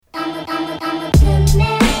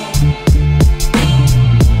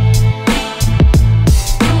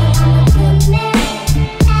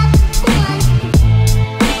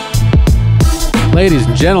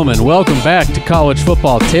gentlemen, welcome back to College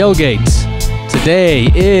Football Tailgate. Today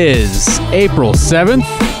is April 7th,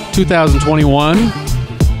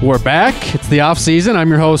 2021. We're back. It's the off season. I'm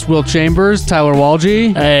your host, Will Chambers, Tyler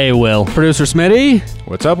Walgie. Hey, Will. Producer Smitty.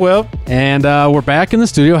 What's up, Will? And we're back in the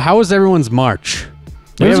studio. How was everyone's March?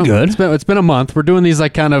 It was good. It's been a month. We're doing these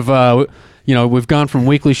like kind of, we've gone from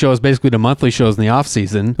weekly shows basically to monthly shows in the off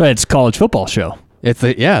season. But it's a college football show. That's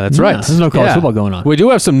right. There's no college football going on. We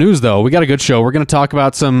do have some news, though. We got a good show. We're going to talk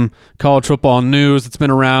about some college football news that's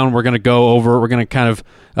been around. We're going to kind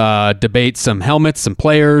of debate some helmets, some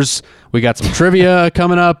players. We got some trivia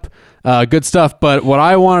coming up. Good stuff. But what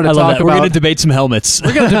I wanted to talk about... We're going to debate some helmets.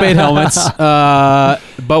 We're going to debate helmets.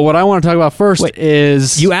 But what I want to talk about first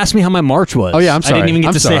is... You asked me how my March was. Oh, yeah, I'm sorry. I didn't even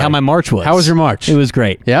get to say how my March was. How was your March? It was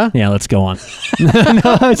great. Yeah? Yeah, let's go on.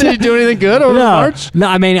 Did you do anything good over March? No,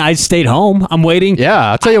 I mean, I stayed home. I'm waiting.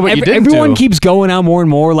 Yeah, I'll tell you what you didn't do. Everyone keeps going out more and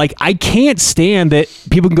more. Like, I can't stand that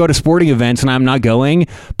people can go to sporting events and I'm not going,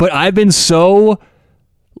 but I've been so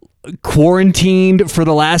quarantined for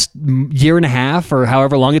the last year and a half or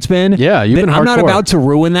however long it's been. Yeah, you've been hardcore. I'm not about to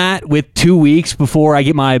ruin that with 2 weeks before I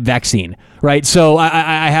get my vaccine. Right, so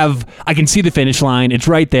I can see the finish line. It's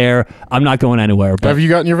right there. I'm not going anywhere. But have you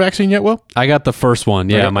gotten your vaccine yet, Will? I got the first one.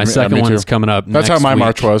 Yeah, my second one is coming up. That's how my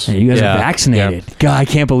March was. Hey, you guys are vaccinated. Yeah. God, I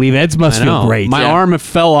can't believe it. It must feel great. My arm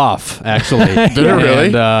fell off actually. Did it really?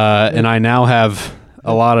 And I now have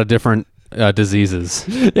a lot of different diseases.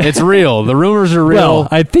 It's real. The rumors are real. Well,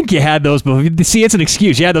 I think you had those before. See, it's an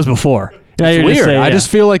excuse. You had those before. It's weird. I just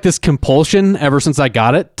feel like this compulsion ever since I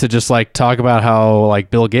got it to just like talk about how like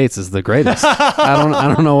Bill Gates is the greatest.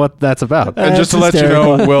 I don't know what that's about. And just to let you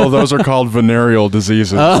know, Will, those are called venereal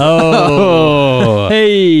diseases. Oh,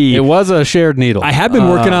 hey! It was a shared needle. I have been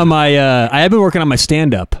working on my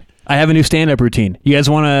stand-up. I have a new stand-up routine. You guys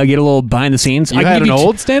want to get a little behind the scenes? You had an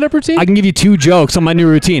old stand-up routine? I can give you 2 jokes on my new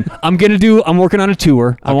routine. I'm working on a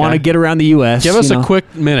tour. Okay. I want to get around the U.S. Give us a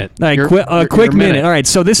quick minute. All right, quick minute. All right,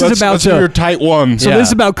 so this is about... Let's do your tight one. So this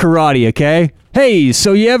is about karate, okay? Hey,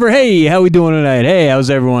 how we doing tonight? Hey, how's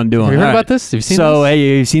everyone doing? Have you heard about this? Have you seen this? So,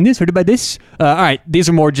 hey, you seen this? Heard about this? All right, these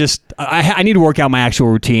are more just... I need to work out my actual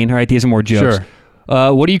routine. All right, these are more jokes.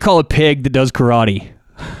 Sure. What do you call a pig that does karate?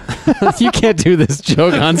 You can't do this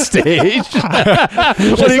joke on stage. What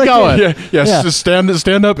do you call it? Yeah. Stand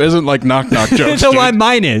up isn't like knock jokes. So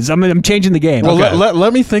mine is. I'm changing the game. Well,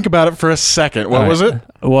 let me think about it for a second. What was it?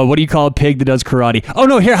 Well, what do you call a pig that does karate? Oh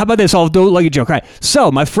no, here, how about this? I'll do it like a joke. All right.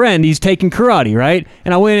 So my friend, he's taking karate, right?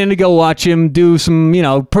 And I went in to go watch him do some,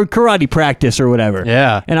 karate practice or whatever.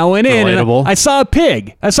 Yeah. And I went in and I saw a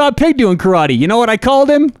pig. I saw a pig doing karate. You know what I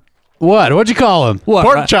called him? What? What'd you call him? What?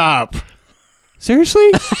 Pork chop. Seriously?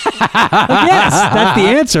 Yes, that's the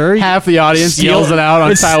answer. Half the audience yells it out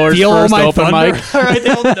on Tyler's first open mic. All right,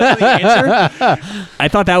 they'll know the answer. I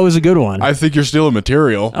thought that was a good one. I think you're stealing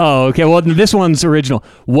material. Oh, okay. Well, this one's original.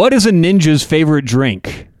 What is a ninja's favorite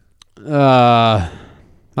drink? I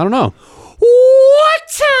don't know. What?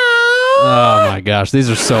 Oh my gosh, these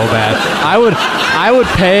are so bad. I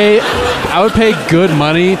would pay good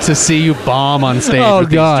money to see you bomb on stage with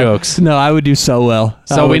these jokes. No, I would do so well.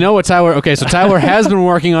 So we know what Tyler... Okay, so Tyler has been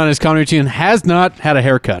working on his comedy routine, has not had a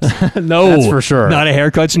haircut. No. That's for sure. Not a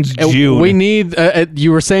haircut since June. We need...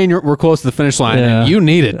 you were saying we're close to the finish line, and you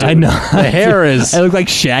need it, dude. I know. The hair is... I look like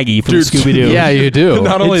Shaggy from Scooby-Doo. Yeah, you do.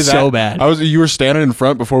 Not only it's that, so bad. You were standing in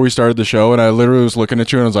front before we started the show, and I literally was looking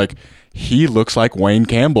at you, and I was like, he looks like Wayne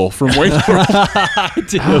Campbell from Wayne's World.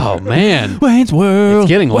 Oh, man. Wayne's World. It's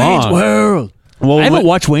getting long. Wayne's World. Well, I haven't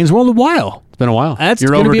watched Wayne's World in a while. It's been a while. That's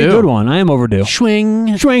going to be a good one. I am overdue.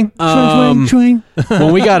 Swing. Swing.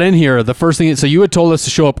 When we got in here, the first thing... So you had told us to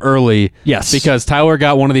show up early. Yes. Because Tyler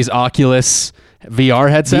got one of these Oculus VR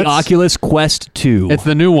headsets. The Oculus Quest 2. It's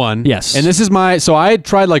the new one. Yes. And this is so I had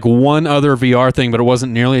tried like one other VR thing, but it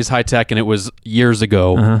wasn't nearly as high tech, and it was years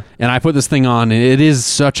ago. And I put this thing on, and it is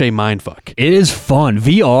such a mindfuck. It is fun.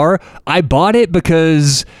 VR, I bought it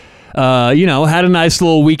because... had a nice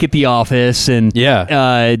little week at the office and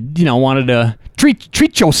wanted to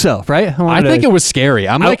treat yourself, right? I think it was scary.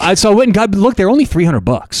 So I went and got look. They're only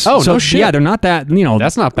 $300. Oh, no shit. Yeah, they're not that.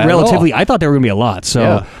 That's not bad. Relatively, at all. I thought they were gonna be a lot.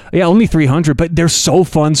 So only $300, but they're so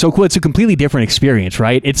fun, so cool. It's a completely different experience,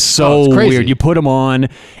 right? It's so weird. You put them on,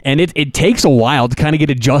 and it takes a while to kind of get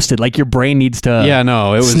adjusted. Like your brain needs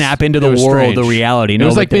to snap into the world, strange. The reality. It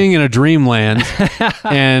was like being in a dreamland.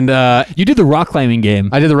 And you did the rock climbing game.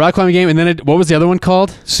 I did the rock climbing game, and then what was the other one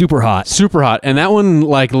called? Super Hot. Super Hot, and that one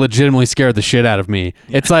like legitimately scared the shit out of me.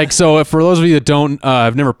 It's like, so for those of you that don't,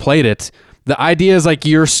 I've never played it. The idea is like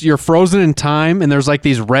you're frozen in time, and there's like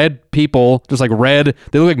these red people, just like red.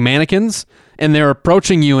 They look like mannequins, and they're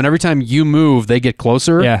approaching you, and every time you move, they get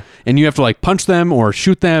closer. Yeah. And you have to like punch them or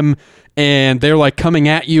shoot them, and they're like coming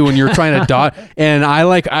at you, and you're trying to dodge. And I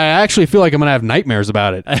actually feel like I'm gonna have nightmares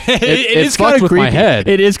about it. It's fucked with my head.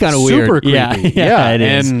 It is kind of weird. Super creepy. Yeah, it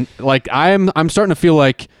is. And like I'm starting to feel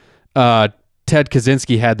like Ted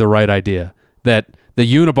Kaczynski had the right idea that the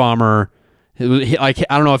Unabomber, like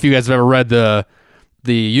I don't know if you guys have ever read the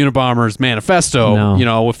Unabomber's manifesto.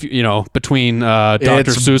 No. Between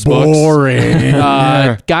Dr. Seuss boring.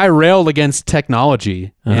 books. Guy railed against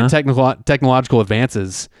technology and technological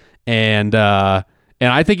advances, and I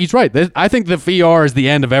think he's right. I think the VR is the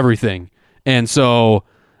end of everything, and so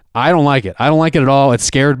I don't like it. I don't like it at all. It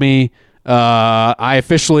scared me. I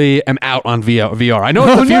officially am out on VR. I know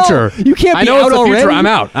it's the future. You can't be I know out it's the already. future. I'm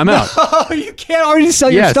out. Oh, you can't already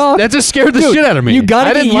sell your stock. That just scared the shit out of me. You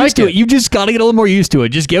got to get used to it. You just got to get a little more used to it.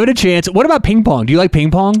 Just give it a chance. What about ping pong? Do you like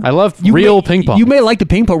ping pong? I love ping pong. You may like the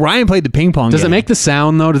ping pong. Ryan played the ping pong. Does it make the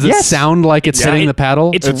sound though? Does it sound like it's hitting the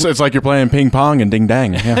paddle? It's like you're playing ping pong and ding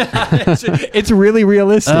dang. Yeah. It's really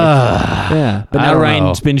realistic. Yeah. But now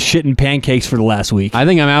Ryan's been shitting pancakes for the last week. I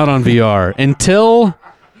think I'm out on VR until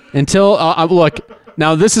look.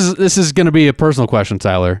 Now this is going to be a personal question,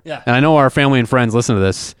 Tyler. Yeah. And I know our family and friends listen to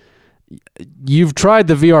this. You've tried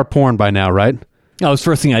the VR porn by now, right? Oh, it was the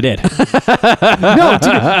first thing I did. No,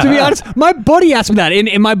 to be honest, my buddy asked me that,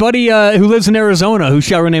 and my buddy who lives in Arizona, who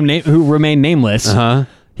remain nameless. Uh-huh.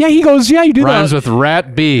 Yeah, he goes, yeah, you do Rhymes that. with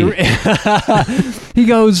rat B. He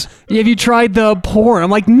goes, have you tried the porn?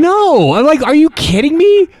 I'm like, no. I'm like, are you kidding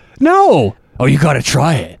me? No. Oh, you got to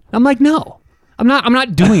try it. I'm like, no. I'm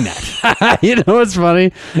not doing that. You know what's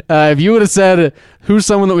funny? If you would have said who's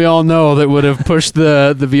someone that we all know that would have pushed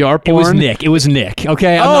the VR porn. It was Nick.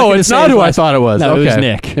 Okay. It's not who I thought it was. No, okay. It was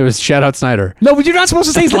Nick. It was shout out Snyder. No, but you're not supposed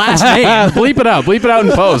to say his last name. Bleep it out. Bleep it out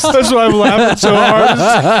in post. That's why I'm laughing so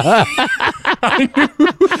hard.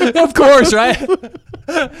 Of course, right?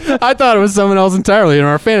 I thought it was someone else entirely in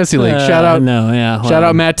our fantasy league. Shout out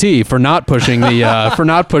Matt T for not pushing the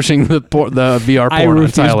VR porn on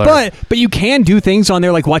Tyler. But you can do things on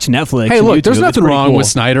there like watch Netflix. Hey, look, YouTube. there's nothing wrong with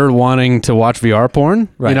Snyder wanting to watch VR porn.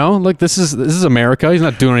 Right. You know, look, this is America. He's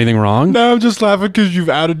not doing anything wrong. No, I'm just laughing because you've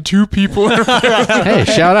added 2 people. Hey,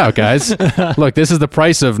 shout out, guys. Look, this is the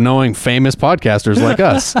price of knowing famous podcasters like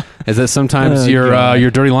us. Is that sometimes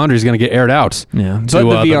your dirty laundry is going to get aired out. Yeah,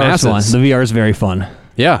 but the VR is fun. The VR is very fun.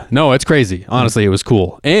 Yeah, no, it's crazy. Honestly, it was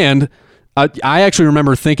cool. And I actually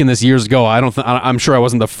remember thinking this years ago. I'm sure I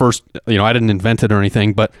wasn't the first. I didn't invent it or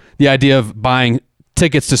anything. But the idea of buying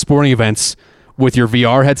tickets to sporting events with your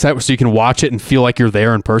VR headset so you can watch it and feel like you're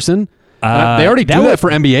there in person. They already do that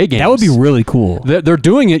for NBA games. That would be really cool. They're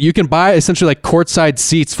doing it. You can buy essentially like courtside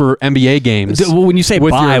seats for NBA games. Well, when you say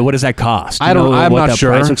buy, what does that cost? I'm not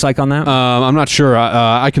sure. Price looks like on that. I'm not sure.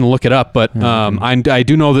 I can look it up, but I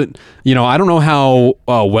do know that I don't know how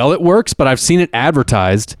well it works, but I've seen it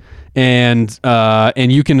advertised, and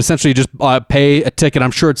you can essentially just pay a ticket.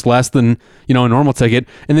 I'm sure it's less than a normal ticket,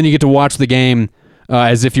 and then you get to watch the game.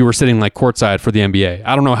 As if you were sitting like courtside for the NBA.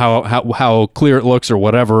 I don't know how clear it looks or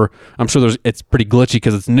whatever. I'm sure it's pretty glitchy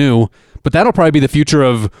because it's new. But that'll probably be the future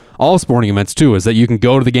of all sporting events too. Is that you can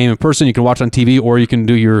go to the game in person, you can watch on TV, or you can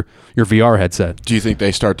do your VR headset. Do you think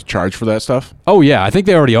they start to charge for that stuff? Oh yeah, I think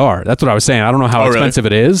they already are. That's what I was saying. I don't know how expensive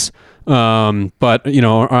it is. But I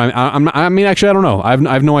mean, actually, I don't know. I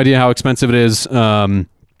have no idea how expensive it is.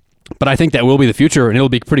 But I think that will be the future, and it'll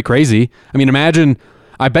be pretty crazy. I mean, imagine.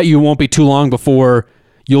 I bet you won't be too long before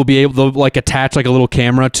you'll be able to like attach like a little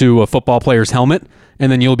camera to a football player's helmet,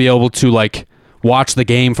 and then you'll be able to like watch the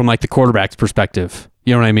game from like the quarterback's perspective.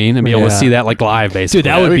 You know what I mean? And be able to see that like live, basically.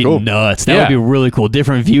 Dude, that would be cool. Nuts. That would be really cool.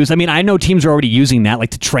 Different views. I mean, I know teams are already using that,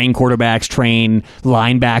 like to train quarterbacks, train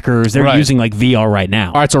linebackers. They're using like VR right now.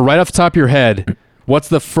 All right, so right off the top of your head, what's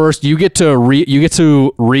the first? You get to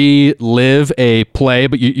relive a play,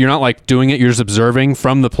 but you're not like doing it. You're just observing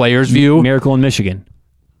from the player's view. Miracle in Michigan.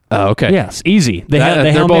 Oh, okay. Yes, easy.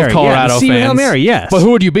 They're both Colorado fans. Hail Mary, yes. But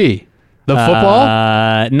who would you be? The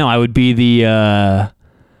football? No, I would be the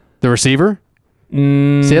receiver.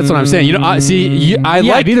 See, that's what I'm saying. I'd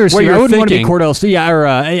be the receiver. I wouldn't want to be Cordell.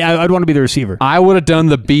 I'd want to be the receiver. I would have done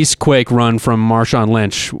the Beast Quake run from Marshawn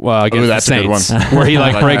Lynch against the Saints, a good one. where he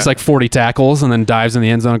like breaks like 40 tackles and then dives in the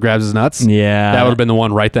end zone and grabs his nuts. Yeah, that would have been the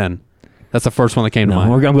one right then. That's the first one that came to mind.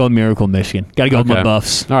 We're going to go with Miracle Michigan. Got to go with my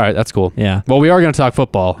Buffs. All right, that's cool. Yeah. Well, we are going to talk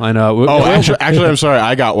football. I know. Actually, I'm sorry.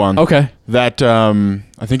 I got one. Okay. That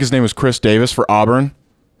I think his name was Chris Davis for Auburn.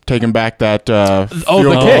 Taking back that the kick.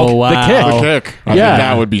 Oh, wow. The kick. I think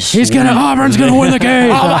that would be sweet. Auburn's going to win the game.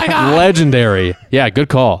 Oh, my God. Legendary. Yeah, good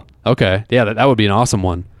call. Okay. Yeah, that would be an awesome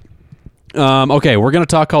one. Okay, we're going to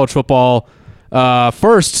talk college football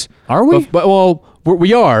First, are we?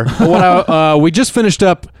 We are. But we just finished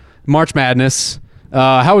up March Madness.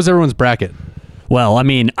 How was everyone's bracket? Well, I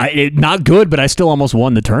mean, not good, but I still almost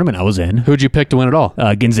won the tournament I was in. Who'd you pick to win it all?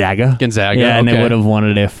 Gonzaga. Yeah, and they would have won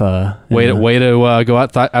it if... way to go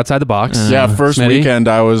outside the box. First Smitty? Weekend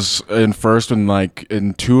I was in first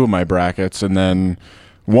in two of my brackets, and then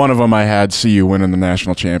one of them I had CU winning the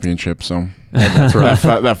national championship, so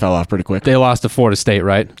that fell off pretty quick. They lost to Florida State,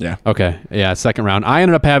 right? Yeah. Okay. Yeah, second round. I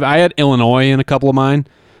had Illinois in a couple of mine,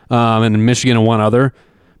 and Michigan in one other.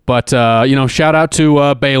 But, shout out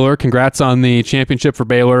to Baylor. Congrats on the championship for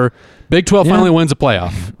Baylor. Big 12 finally wins a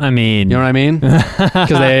playoff. I mean... You know what I mean? Because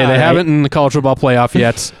they haven't in the college football playoff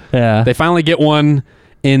yet. Yeah. They finally get one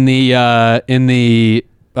in the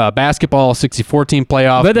basketball 64-team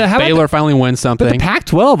playoff. But Baylor finally wins something. But the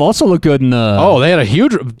Pac-12 also looked good in the... Oh, they had a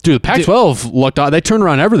huge... Dude, the Pac-12 looked... They turned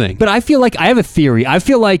around everything. But I feel like... I have a theory. I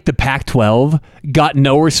feel like the Pac-12 got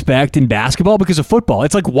no respect in basketball because of football.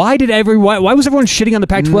 It's like, why was everyone shitting on the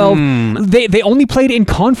Pac-12? They only played in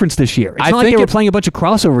conference this year. It's not like they were playing a bunch of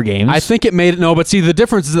crossover games. I think it made it... No, but see, the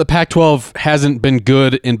difference is the Pac-12 hasn't been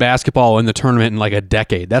good in basketball in the tournament in like a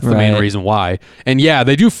decade. That's the main reason why. And yeah,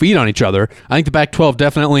 they do feed on each other. I think the Pac-12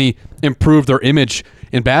 definitely improved their image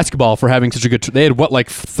in basketball for having such a good... They had,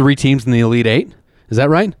 3 teams in the Elite Eight? Is that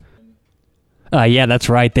right? Yeah, that's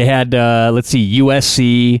right. They had,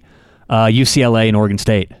 USC, UCLA, and Oregon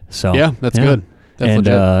State. So yeah, that's good. That's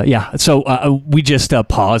legit. So we just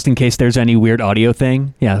paused in case there's any weird audio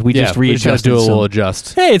thing. Yeah, we just readjusted. Do a little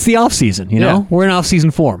adjust. Hey, it's the off season. You know, we're in off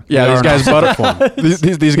season form. Yeah, these guys butter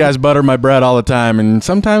these guys butter my bread all the time, and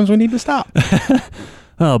sometimes we need to stop.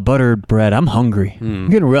 Oh, buttered bread. I'm hungry. I'm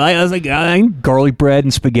getting I was like, I think garlic bread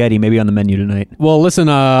and spaghetti maybe on the menu tonight. Well, listen,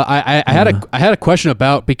 I had a question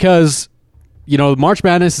about, because March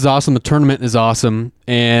Madness is awesome, the tournament is awesome,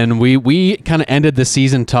 and we kind of ended the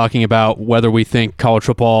season talking about whether we think college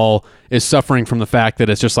football is suffering from the fact that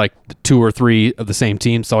it's just like 2 or 3 of the same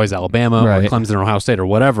teams. It's always Alabama or Clemson or Ohio State or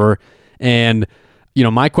whatever. And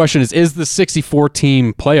my question is the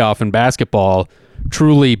 64-team playoff in basketball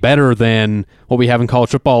truly better than what we have in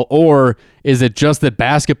college football, or is it just that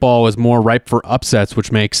basketball is more ripe for upsets,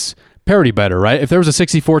 which makes parity better, right? If there was a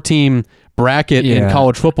 64-team bracket in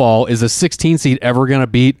college football, is a 16 seed ever going to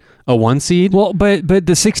beat a 1 seed? Well, but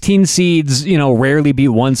the 16 seeds, rarely beat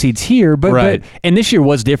 1 seeds here, but and this year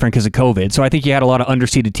was different because of COVID. So I think you had a lot of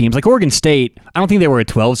underseeded teams. Like Oregon State, I don't think they were a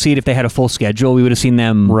 12 seed. If they had a full schedule, we would have seen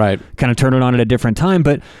them kind of turn it on at a different time.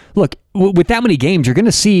 But look, with that many games, you're going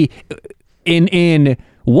to see in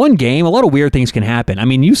one game, a lot of weird things can happen. I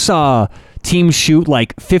mean, you saw teams shoot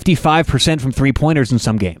like 55% from three-pointers in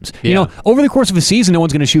some games. Yeah. Over the course of a season, no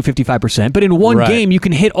one's going to shoot 55%, but in one game, you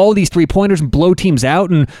can hit all these three-pointers and blow teams out,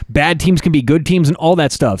 and bad teams can be good teams and all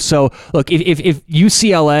that stuff. So, look, if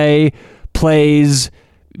UCLA plays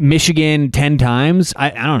Michigan 10 times, I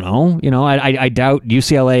don't know. I doubt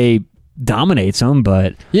UCLA dominates them,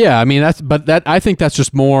 but... Yeah, I mean, I think that's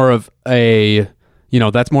just more of a...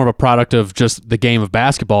 that's more of a product of just the game of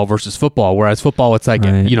basketball versus football. Whereas football, it's like,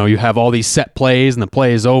 you have all these set plays and the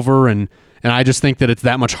play is over. And I just think that it's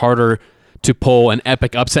that much harder to pull an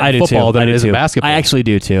epic upset in football than it is in basketball. I actually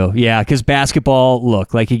do too. Yeah, because basketball,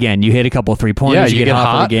 look, like again, you hit a couple of 3-pointers, you get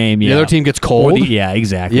hot for the game. The other team gets cold.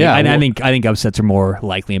 Exactly. Yeah, I think upsets are more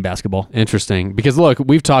likely in basketball. Interesting. Because look,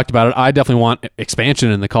 we've talked about it. I definitely want expansion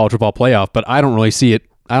in the college football playoff, but I don't really see it.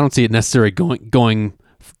 I don't see it necessarily going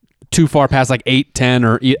too far past like 8, 10,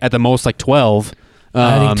 or at the most like 12.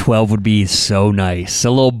 I think 12 would be so nice. A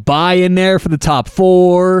little buy in there for the top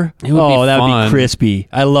 4. That would be crispy.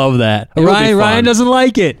 I love that. Ryan doesn't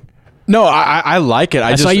like it. No, I like it.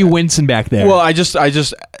 I saw you wincing back there. Well, I just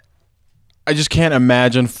can't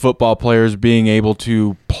imagine football players being able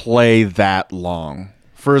to play that long.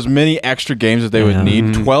 For as many extra games as they would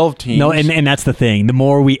need, 12 teams. No, and that's the thing. The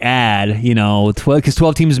more we add, 12, because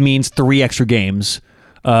 12 teams means 3 extra games.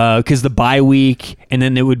 Because the bye week, and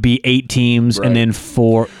then it would be 8 teams, and then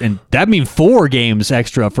 4, and that means 4 games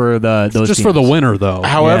extra for those just teams. For the winner, though.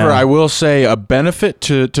 However, I will say a benefit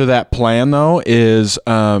to that plan, though, is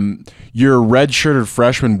your redshirted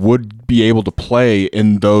freshman would be able to play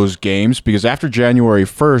in those games, because after January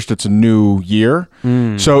 1st, it's a new year.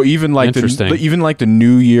 So even like the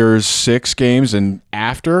New Year's 6 games and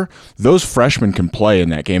after, those freshmen can play in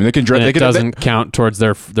that game. They can. It doesn't count towards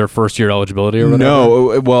their first year eligibility or whatever.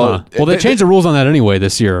 No, well, they changed the rules on that anyway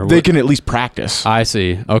this year. They can at least practice. I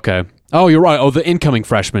see. Okay. Oh, you're right. Oh, the incoming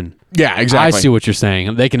freshmen. Yeah, exactly. I see what you're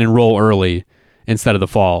saying. They can enroll early instead of the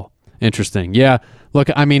fall. Interesting. Yeah. Look,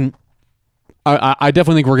 I mean, I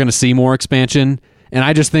definitely think we're going to see more expansion, and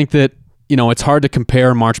I just think that it's hard to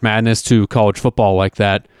compare March Madness to college football like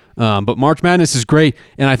that. But March Madness is great,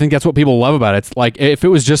 and I think that's what people love about it. It's like if it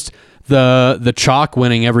was just the chalk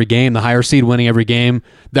winning every game, the higher seed winning every game,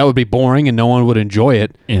 that would be boring and no one would enjoy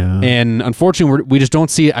it. Yeah. And unfortunately, we just don't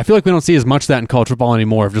see it. I feel like we don't see as much of that in college football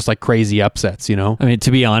anymore, of just like crazy upsets, I mean,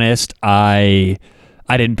 to be honest, I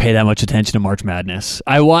didn't pay that much attention to March Madness.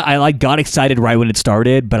 I got excited right when it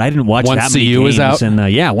started, but I didn't watch that many games. Once CU was out? And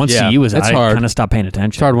once CU was out, hard. I kind of stopped paying attention.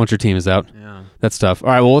 It's hard once your team is out. Yeah. That's tough. All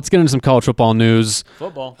right, well, let's get into some college football news.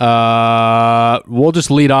 Football. We'll just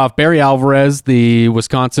lead off. Barry Alvarez, the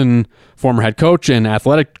Wisconsin former head coach and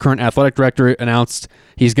current athletic director, announced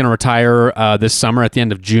he's going to retire this summer at the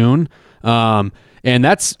end of June. And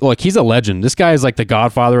that's, he's a legend. This guy is like the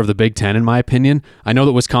godfather of the Big Ten, in my opinion. I know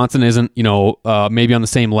that Wisconsin isn't, maybe on the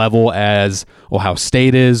same level as Ohio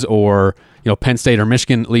State is, or Penn State or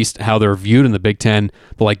Michigan, at least how they're viewed in the Big Ten.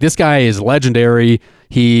 But this guy is legendary.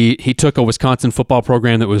 He took a Wisconsin football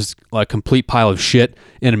program that was a complete pile of shit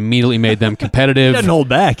and immediately made them competitive. He doesn't hold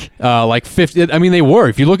back. 50. I mean, they were.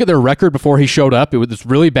 If you look at their record before he showed up, it was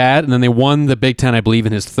really bad. And then they won the Big Ten, I believe,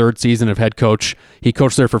 in his third season of head coach. He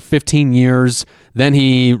coached there for 15 years. Then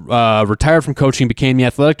he retired from coaching, became the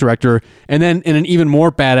athletic director. And then in an even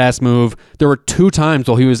more badass move, there were 2 times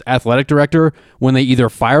while he was athletic director when they either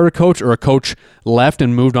fired a coach or a coach left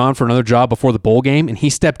and moved on for another job before the bowl game. And he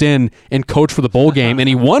stepped in and coached for the bowl game, and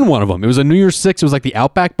he won one of them. It was a New Year's Six. It was like the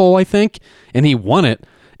Outback Bowl, I think, and he won it.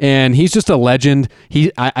 And he's just a legend.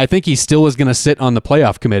 I think he still is going to sit on the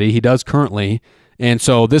playoff committee. He does currently. And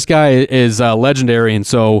so this guy is legendary. And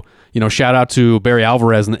so, shout out to Barry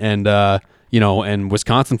Alvarez and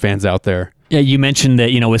Wisconsin fans out there. Yeah, you mentioned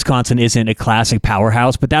that Wisconsin isn't a classic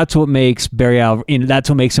powerhouse, but that's what makes Barry Alvarez. That's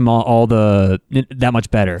what makes him that much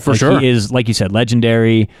better. For sure, he is, like you said,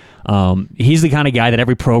 legendary. He's the kind of guy that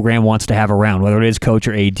every program wants to have around, whether it is coach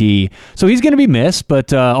or AD. So he's going to be missed,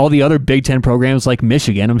 but all the other Big Ten programs like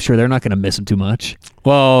Michigan, I'm sure they're not going to miss him too much.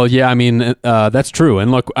 Well, yeah, I mean that's true.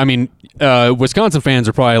 And look, I mean, Wisconsin fans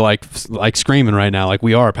are probably like screaming right now, like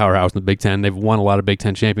we are a powerhouse in the Big Ten. They've won a lot of Big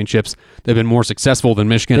Ten championships. They've been more successful than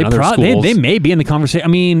Michigan and other schools. They may be in the conversation. I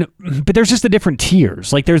mean, but there's just the different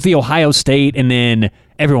tiers. Like there's the Ohio State, and then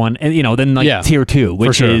everyone, and then tier 2,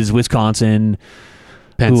 which is Wisconsin.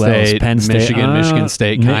 Penn State, Michigan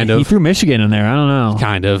State, kind of. He threw Michigan in there. I don't know.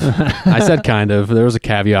 Kind of. I said kind of. There was a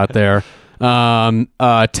caveat there.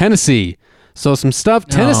 Tennessee. So some stuff.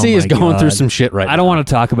 Tennessee is going through some shit right now. I don't want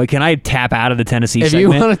to talk about it. Can I tap out of the Tennessee segment? If you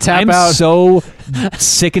want to tap out. I'm so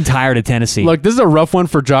sick and tired of Tennessee. Look, this is a rough one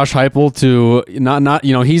for Josh Heupel to not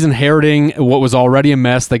he's inheriting what was already a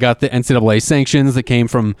mess. They got the NCAA sanctions that came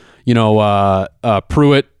from,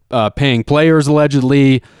 Pruitt paying players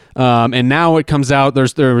allegedly. And now it comes out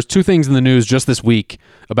there was 2 things in the news just this week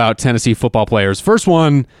about Tennessee football players. First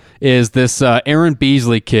one is this Aaron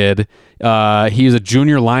Beasley kid. He's a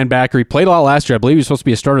junior linebacker. He played a lot last year. I believe he's supposed to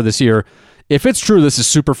be a starter this year. If it's true, this is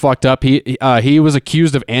super fucked up. He was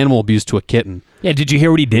accused of animal abuse to a kitten. Yeah, did you hear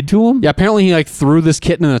what he did to him? Yeah, apparently he threw this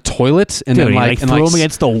kitten in a toilet and then threw him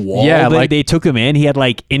against the wall. Yeah, they took him in. He had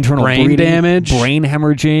internal brain damage, brain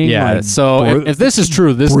hemorrhaging. Yeah, so if this is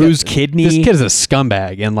true, this bruised kidney. This kid is a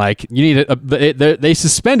scumbag, and you need they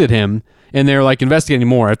suspended him. And they're investigating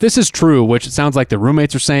more. If this is true, which it sounds like the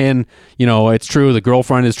roommates are saying, it's true. The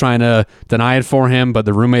girlfriend is trying to deny it for him, but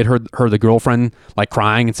the roommate heard the girlfriend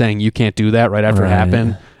crying and saying, "You can't do that," right after it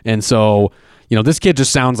happened. And so, this kid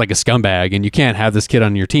just sounds like a scumbag, and you can't have this kid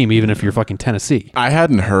on your team, even if you're fucking Tennessee. I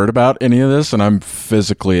hadn't heard about any of this, and I'm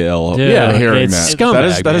physically ill hearing that.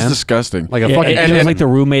 Scumbag, that is disgusting. Like a fucking, it was like the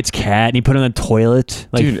roommate's cat, and he put it in the toilet.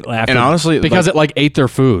 Dude, and honestly, because it ate their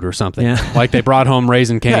food or something. Yeah. They brought home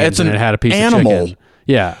Raisin Cane's and it had a piece animal. Of chicken.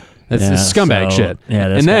 Yeah. It's scumbag shit. Yeah,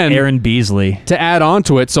 and then Aaron Beasley. To add on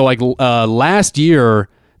to it, so last year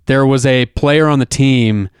there was a player on the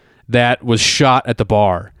team that was shot at the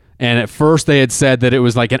bar. And at first they had said that it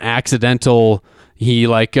was an accidental, he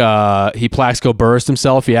Plaxico burst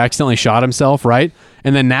himself, he accidentally shot himself, right?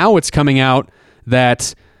 And then now it's coming out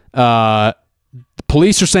that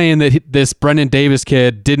police are saying that this Brendan Davis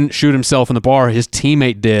kid didn't shoot himself in the bar, his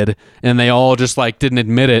teammate did, and they all just didn't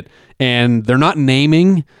admit it. And they're not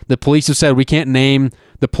naming, the police have said we can't name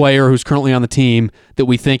the player who's currently on the team that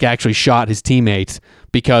we think actually shot his teammate,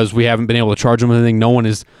 because we haven't been able to charge him with anything. No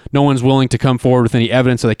one's willing to come forward with any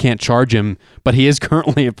evidence, so they can't charge him. But he is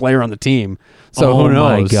currently a player on the team. So who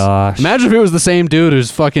knows? Oh my gosh! Imagine if it was the same dude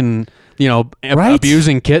who's fucking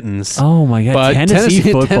abusing kittens. Oh my god! But Tennessee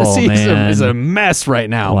football, man, is a mess right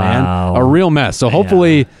now, wow. man. A real mess. So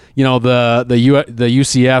hopefully, the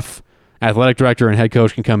UCF athletic director and head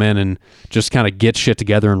coach can come in and just kind of get shit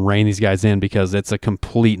together and rein these guys in, because it's a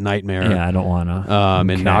complete nightmare. Yeah, I don't want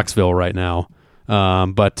to. In Knoxville right now.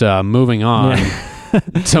 But moving on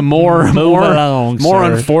to more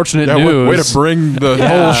unfortunate news. Way to bring the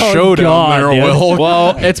whole show down there, Will.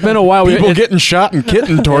 Well, it's been a while. People getting shot and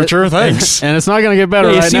kitten torture. Thanks. And it's not going to get better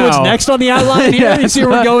right now. You see what's next on the outline here? You see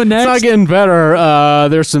where we're going next? It's not getting better.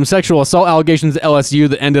 There's some sexual assault allegations at LSU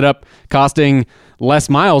that ended up costing Les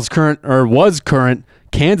Miles, current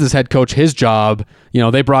Kansas head coach, his job.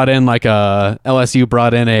 They brought in LSU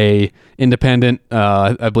brought in a independent,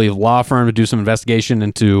 I believe, law firm to do some investigation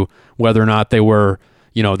into whether or not they were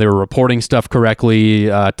reporting stuff correctly,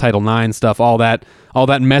 Title IX stuff, all that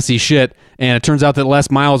messy shit. And it turns out that Les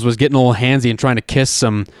Miles was getting a little handsy and trying to kiss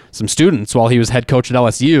some students while he was head coach at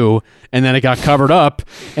LSU, and then it got covered up,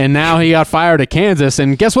 and now he got fired at Kansas.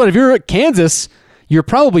 And guess what? If you're at Kansas, you're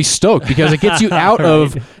probably stoked, because it gets you out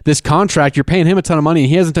of this contract. You're paying him a ton of money, and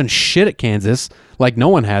he hasn't done shit at Kansas, like no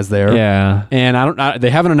one has there. Yeah. And they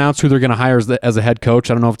haven't announced who they're going to hire as a head coach.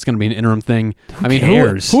 I don't know if it's going to be an interim thing.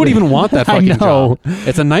 Who would even want that fucking job?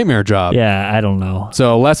 It's a nightmare job. Yeah, I don't know.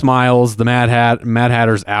 So Les Miles, the Mad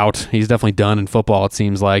Hatter's out. He's definitely done in football, it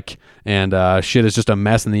seems like. And shit is just a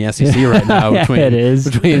mess in the SEC right now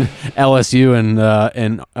between LSU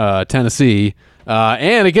and Tennessee.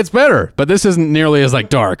 And it gets better, but this isn't nearly as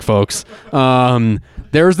dark, folks.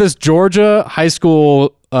 There's this Georgia high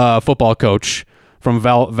school football coach from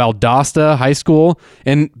Valdosta High School,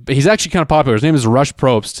 and he's actually kind of popular. His name is Rush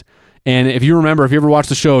Probst. And if you ever watched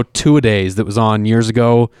the show Two-A-Days that was on years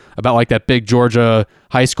ago about that big Georgia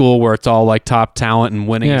high school where it's all top talent and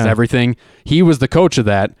winning is everything, he was the coach of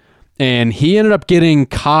that, and he ended up getting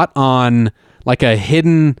caught on a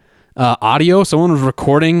hidden audio. Someone was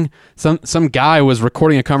recording, some guy was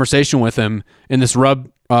recording a conversation with him, and this Rush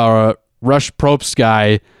Probst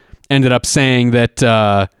guy ended up saying that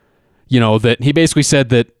that he basically said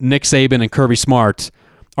that Nick Saban and Kirby Smart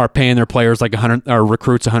are paying their players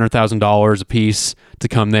recruits $100,000 a piece to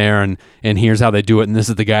come there, and here's how they do it, and this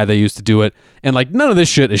is the guy they used to do it, and none of this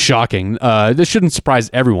shit is shocking. This shouldn't surprise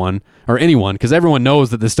everyone or anyone, because everyone knows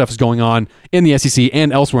that this stuff is going on in the SEC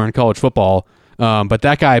and elsewhere in college football. But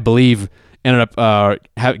that guy, I believe, ended up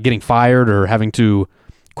getting fired or having to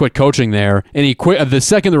quit coaching there, and he quit the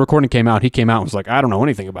second the recording came out. He came out and was like, I don't know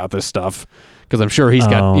anything about this stuff, because I'm sure he's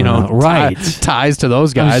got ties to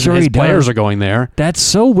those guys. Sure, and his players are going there. That's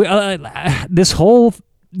so weird. This whole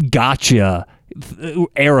gotcha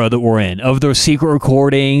era that we're in of those secret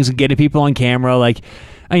recordings and getting people on camera,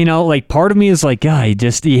 part of me is you hate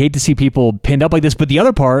to see people pinned up like this, but the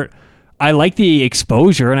other part, I like the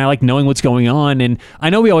exposure and I like knowing what's going on. And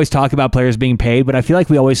I know we always talk about players being paid, but I feel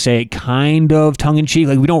like we always say it kind of tongue-in-cheek.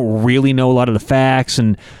 We don't really know a lot of the facts,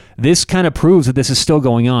 and this kind of proves that this is still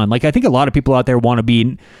going on. I think a lot of people out there want to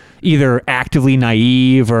be either actively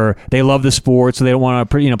naive, or they love the sport, so they don't want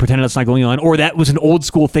to pretend that's not going on, or that was an old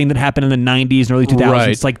school thing that happened in the 90s and early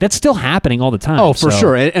 2000s. Right. That's still happening all the time. Oh, for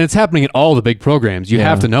sure. And it's happening at all the big programs. You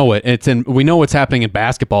have to know it. We know what's happening in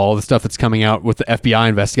basketball, the stuff that's coming out with the FBI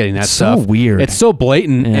investigating that stuff. It's so weird. It's so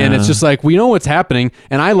blatant, and it's just we know what's happening.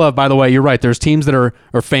 And I love, by the way, you're right, there's teams that are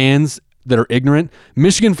fans that are ignorant.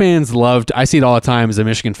 Michigan fans loved, I see it all the time as a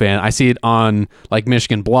Michigan fan. I see it on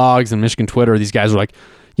Michigan blogs and Michigan Twitter. These guys are like,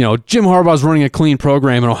 Jim Harbaugh's running a clean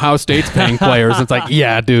program and Ohio State's paying players. It's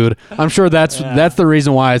yeah, dude. I'm sure that's the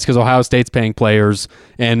reason why. It's because Ohio State's paying players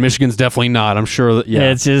and Michigan's definitely not. I'm sure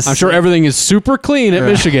that, I'm sure everything is super clean at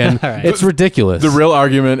Michigan. Right. It's ridiculous. The real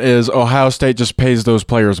argument is Ohio State just pays those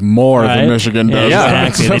players more than Michigan does. Yeah,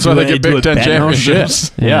 exactly. That's why they get Big Ten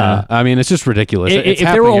championships. Yeah. I mean, it's just ridiculous. If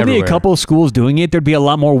there were only a couple of schools doing it, there'd be a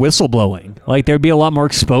lot more whistleblowing. There'd be a lot more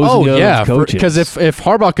exposing of coaches. Because if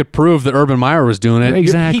Harbaugh could prove that Urban Meyer was doing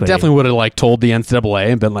it, he definitely would have told the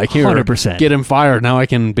NCAA and been here, 100%. Get him fired. Now I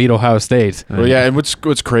can beat Ohio State. Well, yeah, and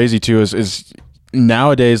what's crazy too is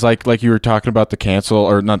nowadays, like you were talking about the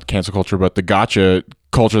not cancel culture, but the gotcha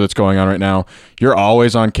culture that's going on right now. You're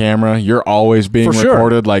always on camera. You're always being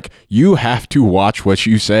recorded. You have to watch what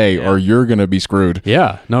you say, or you're gonna be screwed.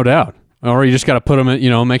 Yeah, no doubt. Or you just got to put them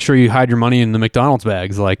in, make sure you hide your money in the McDonald's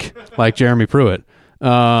bags, like Jeremy Pruitt.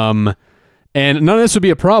 And none of this would be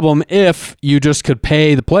a problem if you just could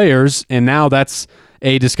pay the players, and now that's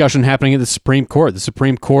a discussion happening at the Supreme Court. The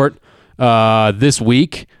Supreme Court this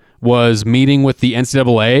week was meeting with the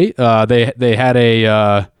NCAA. They had a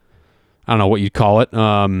I don't know what you'd call it.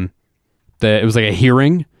 It was a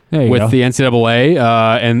hearing with the NCAA,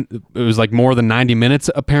 and it was more than 90 minutes.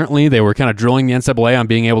 Apparently, they were kind of drilling the NCAA on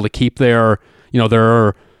being able to keep their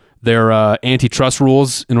antitrust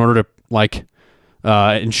rules in order to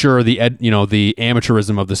ensure the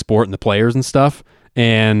amateurism of the sport and the players and stuff.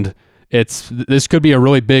 And this could be a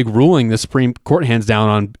really big ruling the Supreme Court hands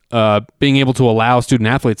down on being able to allow student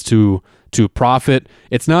athletes to profit.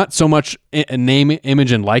 It's not so much a name,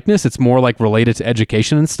 image, and likeness. It's more like related to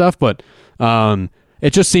education and stuff. But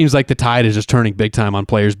it just seems like the tide is just turning big time on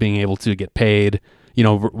players being able to get paid.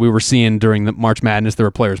 We were seeing during the March Madness, there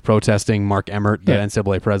were players protesting. Mark Emmert, the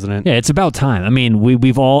NCAA president. Yeah, it's about time. I mean,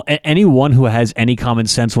 we've all, anyone who has any common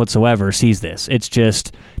sense whatsoever sees this. It's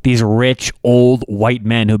just these rich, old, white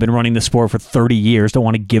men who've been running the sport for 30 years don't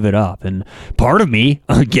want to give it up. And part of me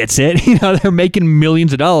gets it. They're making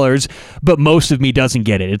millions of dollars, but most of me doesn't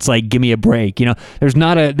get it. It's like, give me a break. There's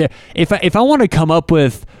not if I want to come up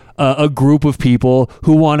with a group of people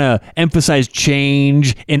who want to emphasize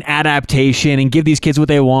change and adaptation and give these kids what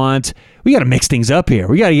they want, we got to mix things up here.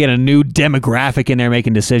 We got to get a new demographic in there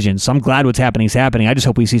making decisions. So I'm glad what's happening is happening. I just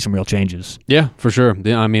hope we see some real changes. Yeah, for sure.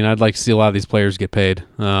 I mean, I'd like to see a lot of these players get paid,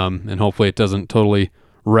 and hopefully it doesn't totally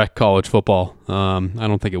wreck college football. I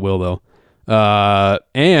don't think it will, though.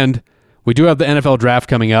 And we do have the NFL draft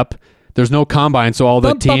coming up. There's no combine, so all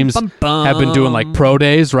the teams have been doing like pro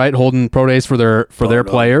days, right? Holding pro days for their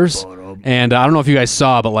players. And I don't know if you guys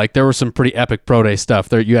saw, but there was some pretty epic pro day stuff.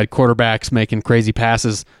 There, you had quarterbacks making crazy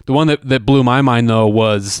passes. The one that blew my mind though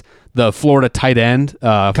was the Florida tight end,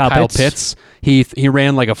 Kyle Pitts. He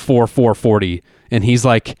ran like a 4.40, and he's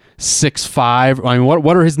like 6'5". I mean,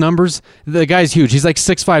 what are his numbers? The guy's huge. He's like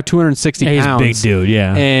 6'5", 260 pounds. He's a big dude,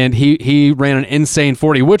 yeah. And he ran an insane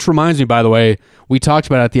 40, which reminds me, by the way, we talked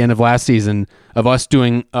about at the end of last season of us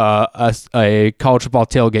doing a college football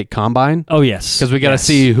tailgate combine. Oh, yes. Because we got to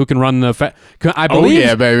see who can run the... I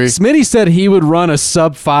believe baby. Smitty said he would run a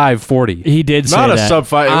sub-5 40. He did say that. Not a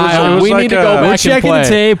sub-5. We need to go back and play. The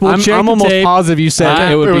tape. I'm almost positive you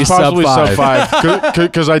said it would be sub-5.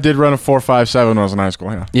 Because I did run a 4.57 when I was in high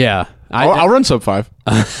school, yeah. Yeah. I'll run sub-5.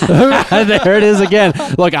 There it is again.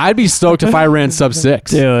 Look, I'd be stoked if I ran sub-6.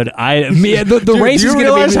 Dude, the race is going to be... Do you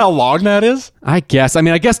realize how long that is? I guess. I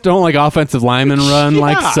mean, don't like offensive linemen run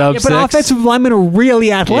like sub-6? But offensive linemen are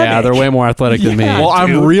really athletic. Yeah, they're way more athletic than me. Well,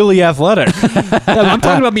 I'm really athletic. I'm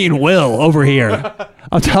talking about me and Will over here.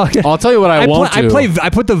 I'll tell you what I won't do. I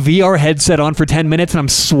put the VR headset on for 10 minutes and I'm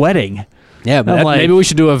sweating. Yeah, but maybe we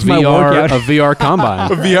should do a VR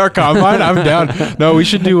combine. A VR combine? I'm down. No, we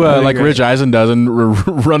should do like Rich Eisen does and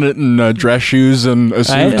run it in dress shoes and a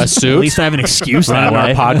suit. A suit? At least I have an excuse that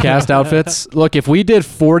way. Our podcast outfits. Look, if we did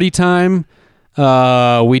 40 time,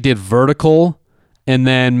 we did vertical, and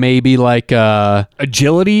then maybe like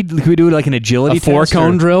agility. Could we do like an agility test?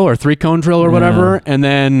 4-cone drill or 3-cone drill or whatever, and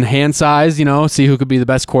then hand size, see who could be the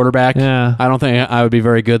best quarterback. Yeah. I don't think I would be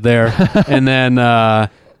very good there. And then...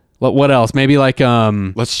 what else? Maybe like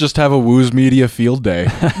let's just have a Woo's Media field day.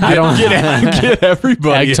 Get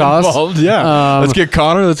everybody egg toss. Involved. Yeah. Let's get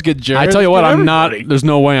Connor. Let's get Jared. I tell you what, I'm not. There's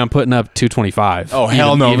no way I'm putting up 225. Oh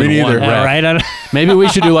hell no, me neither. Right. Maybe we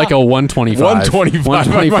should do like a 125. 125.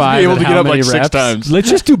 I might be able to get up like 6 times.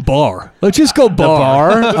 Let's just do bar. Let's just go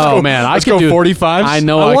bar. Man, let's go 45s. I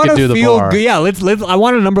know I could do the bar. Yeah. Let's. I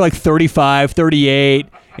want a number like 35, 38.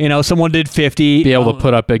 Someone did 50. Be able to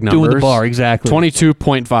put up big numbers. Doing the bar, exactly.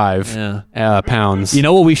 22.5 pounds. You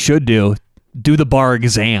know what we should do? Do the bar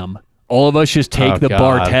exam. All of us just take the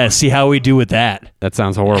bar test, see how we do with that. That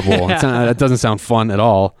sounds horrible. That doesn't sound fun at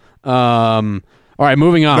all. All right,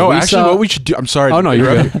 moving on. No, what we should do... I'm sorry. Oh, no,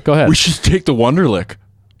 you're good. Go ahead. We should take the Wonderlick.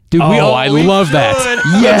 Dude, I love that.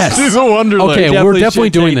 Yes. Let's do the Wonderlick. Okay, we're definitely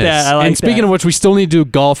doing this. And speaking of which, we still need to do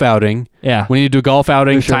golf outing. Yeah. We need to do golf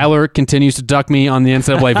outing. Sure. Tyler continues to duck me on the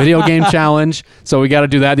NCAA video game challenge, so we got to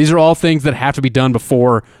do that. These are all things that have to be done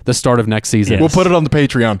before the start of next season. Yes. We'll put it on the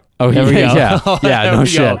Patreon. Oh, here we go. Yeah, no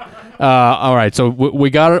shit. All right, so we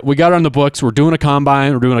got it on the books. We're doing a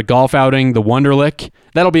combine. We're doing a golf outing. The Wonderlick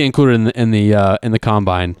that'll be included in the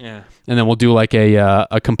combine. Yeah. And then we'll do like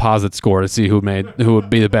a composite score to see who would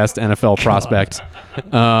be the best NFL prospect.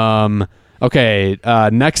 Okay,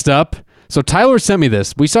 next up. So Tyler sent me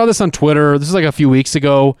this. We saw this on Twitter. This is like a few weeks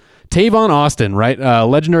ago. Tavon Austin, right?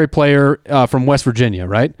 Legendary player from West Virginia,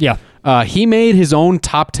 right? Yeah. He made his own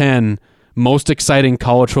top 10 most exciting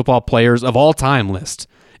college football players of all time list.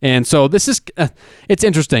 And so this is, it's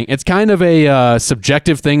interesting. It's kind of a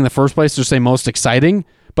subjective thing in the first place to say most exciting,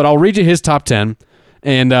 but I'll read you his top 10.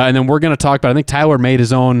 And then we're going to talk about, I think Tyler made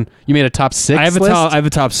his own, you made a top 6 I have a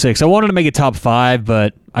top 6. I wanted to make a top 5,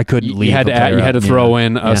 but I couldn't leave. You had to throw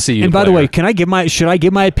in a CU And by player. the way, should I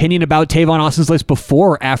give my opinion about Tavon Austin's list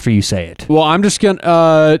before or after you say it? Well, I'm just going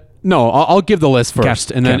to, No, I'll give the list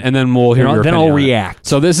first, and then we'll hear your opinion. Then I'll react.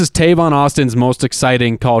 So this is Tavon Austin's most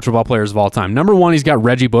exciting college football players of all time. Number 1, he's got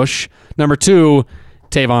Reggie Bush. Number 2,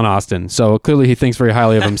 Tavon Austin. So clearly he thinks very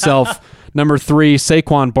highly of himself. Number 3,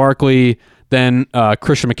 Saquon Barkley. Then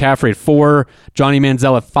Christian McCaffrey at 4, Johnny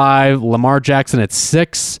Manziel at 5, Lamar Jackson at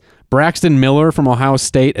 6, Braxton Miller from Ohio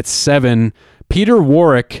State at 7, Peter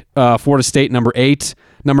Warwick, Florida State, number 8.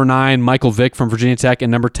 Number 9, Michael Vick from Virginia Tech.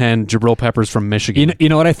 And number 10, Jabril Peppers from Michigan. You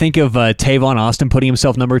know what I think of Tavon Austin putting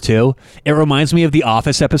himself number 2? It reminds me of the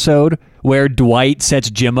Office episode where Dwight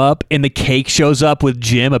sets Jim up and the cake shows up with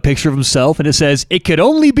Jim, a picture of himself, and it says, "It could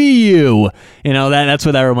only be you." You know, that's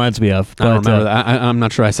what that reminds me of. I don't remember that. I'm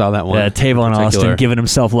not sure I saw that one. Yeah, Tavon Austin giving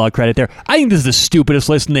himself a lot of credit there. I think this is the stupidest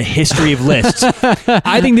list in the history of lists.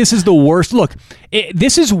 I think this is the worst. Look,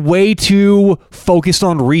 this is way too focused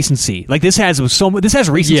on recency. Like this has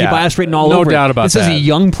recency bias written all over. No doubt about that. This is a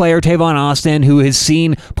young player, Tavon Austin, who has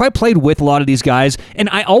probably played with a lot of these guys. And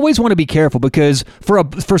I always want to be careful because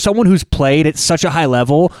for someone who's played at such a high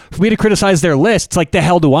level, for me to criticize their list, it's like, the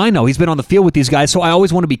hell do I know? He's been on the field with these guys, so I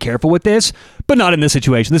always want to be careful with this, but not in this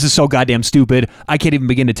situation. This is so goddamn stupid. I can't even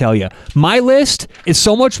begin to tell you. My list is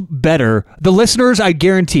so much better. The listeners, I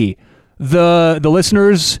guarantee, the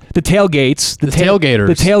listeners, the tailgaters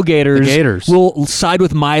the Gators will side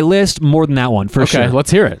with my list more than that one, for sure. Okay,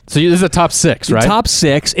 let's hear it. So this is a top 6, right? Top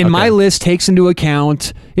 6, and my list takes into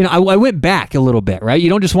account, I went back a little bit, right?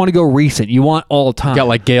 You don't just want to go recent. You want all time. You got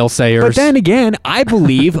like Gale Sayers. But then again, I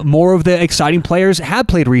believe more of the exciting players have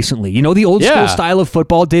played recently. The old school style of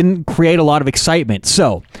football didn't create a lot of excitement.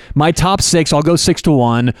 So my top 6, I'll go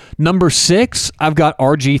 6-1. Number 6, I've got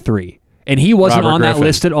RG3. And he wasn't on that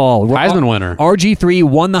list at all. Heisman winner. RG3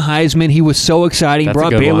 won the Heisman. He was so exciting. That's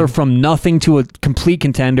brought Baylor from nothing to a complete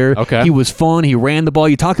contender. Okay. He was fun. He ran the ball.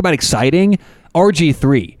 You talk about exciting.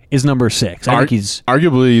 RG3 is number 6. I think he's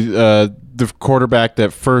arguably the quarterback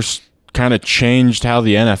that first kind of changed how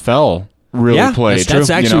the NFL really played. That's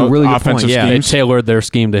actually a really good point. Yeah, they tailored their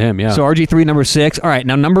scheme to him. Yeah. So RG3 number 6. All right,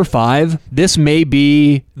 now number 5. This may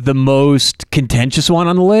be the most contentious one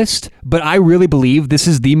on the list, but I really believe this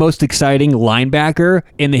is the most exciting linebacker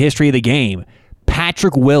in the history of the game.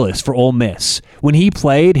 Patrick Willis for Ole Miss. When he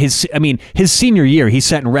played, his senior year, he's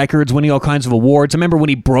setting records, winning all kinds of awards. I remember when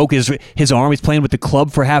he broke his arm, he's playing with the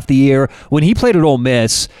club for half the year. When he played at Ole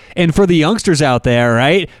Miss, and for the youngsters out there,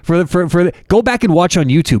 right? Go back and watch on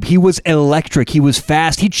YouTube. He was electric. He was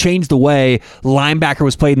fast. He changed the way linebacker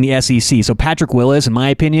was played in the SEC. So Patrick Willis, in my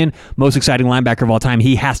opinion, most exciting linebacker of all time.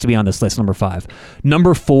 He has to be on this list, number 5.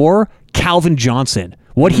 Number 4, Calvin Johnson.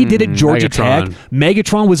 What he did at Georgia Tech,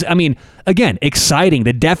 Megatron was, again, exciting.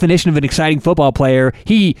 The definition of an exciting football player.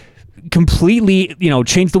 He completely,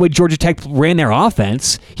 changed the way Georgia Tech ran their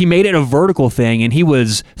offense. He made it a vertical thing, and he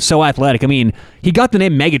was so athletic. He got the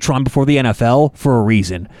name Megatron before the NFL for a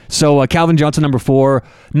reason. So Calvin Johnson, number 4.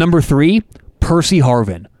 Number 3, Percy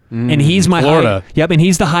Harvin. And he's Florida. And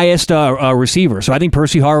he's the highest receiver. So I think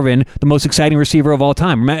Percy Harvin, the most exciting receiver of all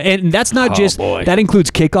time. And that's not that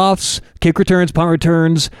includes kickoffs, kick returns, punt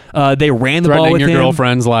returns. They ran the ball with him. Threatening your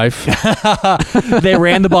girlfriend's life. They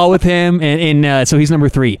ran the ball with him, and so he's number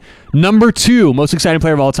 3. Number 2, most exciting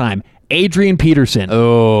player of all time, Adrian Peterson.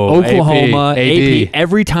 Oh, Oklahoma. AP.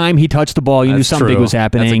 Every time he touched the ball, you knew something big was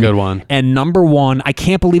happening. That's a good one. And number 1, I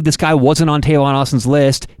can't believe this guy wasn't on Tavon Austin's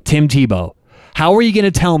list, Tim Tebow. How are you going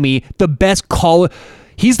to tell me he's the best college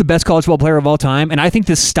football player of all time? And I think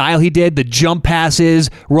the style he did, the jump passes,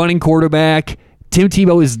 running quarterback, Tim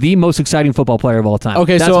Tebow is the most exciting football player of all time.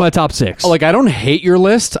 Okay, that's my top 6. I don't hate your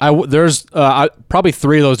list. There's probably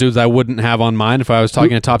 3 of those dudes I wouldn't have on mine if I was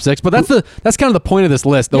talking a top 6. But that's kind of the point of this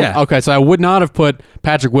list. Yeah. Okay, so I would not have put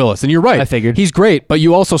Patrick Willis, and you're right. I figured he's great, but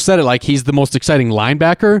you also said it like he's the most exciting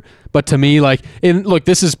linebacker. But to me, look,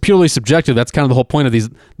 this is purely subjective. That's kind of the whole point of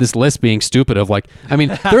this list being stupid. You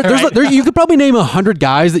could probably name 100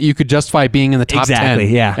 guys that you could justify being in the top 10.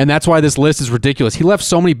 Yeah, and that's why this list is ridiculous. He left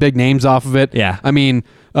so many big names off of it. Yeah,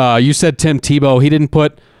 you said Tim Tebow. He didn't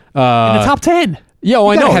put in the top 10. Yeah,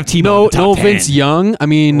 I know. Have Tebow no Vince Young.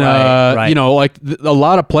 Right. A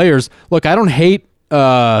lot of players. Look, I don't hate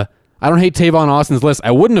Tavon Austin's list.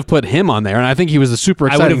 I wouldn't have put him on there, and I think he was a super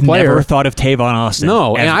exciting player. I would have never thought of Tavon Austin.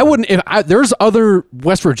 No, ever. And I wouldn't. There's other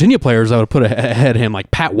West Virginia players I would put ahead of him, like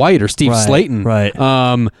Pat White or Steve Slayton. Right.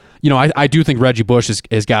 I do think Reggie Bush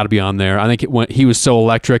has got to be on there. I think he was so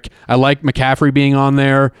electric. I like McCaffrey being on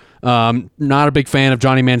there. Not a big fan of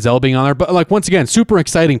Johnny Manziel being on there, but once again, super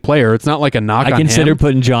exciting player. It's not like a knock on him. I consider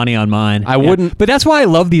putting Johnny on mine. I wouldn't, but that's why I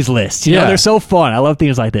love these lists. You know, they're so fun. I love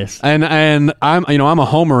things like this. And I'm a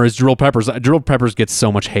homer as Jabril Peppers. Jabril Peppers gets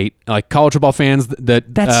so much hate. Like college football fans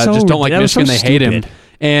that just don't like Michigan, they hate him.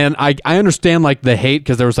 And I understand like the hate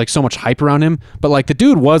because there was like so much hype around him, but like the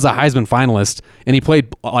dude was a Heisman finalist and he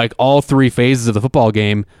played like all 3 phases of the football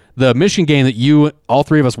game. The Michigan game that all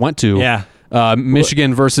 3 of us went to. Yeah.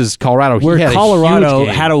 Michigan versus Colorado. Where Colorado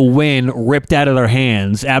had a win ripped out of their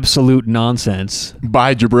hands. Absolute nonsense.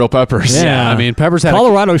 By Jabril Peppers. Yeah. I mean, Peppers had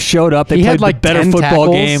Colorado showed up. They played like better football tackles.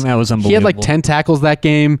 Game. That was unbelievable. He had like 10 tackles that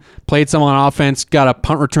game, played some on offense, got a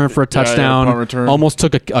punt return for a touchdown, punt return. Almost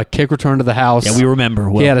took a kick return to the house. Yeah, we remember.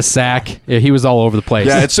 He had a sack. Yeah, he was all over the place.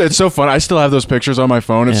 Yeah, it's so fun. I still have those pictures on my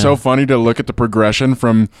phone. It's so funny to look at the progression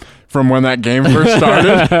from when that game first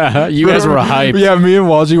started. You guys were hyped. Yeah, me and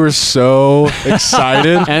Walgie were so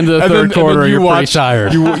excited. And the third quarter, you're pretty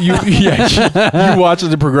tired. You watch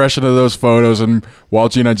the progression of those photos, and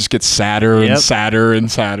Walgie and I just get sadder and sadder and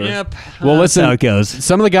sadder. Yep. Well, listen, how it goes.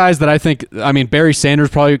 Some of the guys that I think, Barry Sanders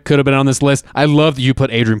probably could have been on this list. I love that you put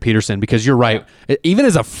Adrian Peterson because you're right. Even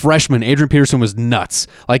as a freshman, Adrian Peterson was nuts.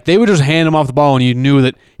 Like they would just hand him off the ball, and you knew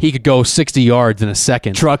that he could go 60 yards in a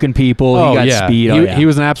second. Trucking people. Oh, he got speed. He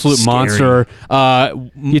was an absolute monster.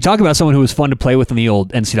 You talk about someone who was fun to play with in the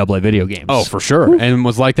old NCAA video games. Oh, for sure. And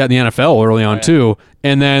was like that in the NFL early on, too.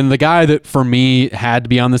 And then the guy that, for me, had to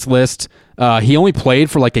be on this list, he only played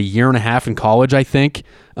for like a year and a half in college, I think.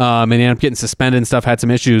 And he ended up getting suspended and stuff, had some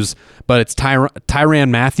issues. But it's Tyrann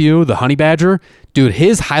Mathieu, the Honey Badger. Dude,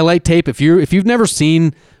 his highlight tape, if you've never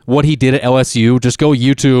seen what he did at LSU, just go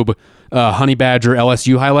YouTube Honey Badger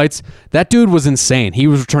LSU highlights. That dude was insane. He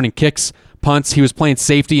was returning kicks, punts. He was playing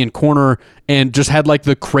safety and corner and just had like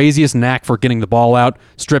the craziest knack for getting the ball out,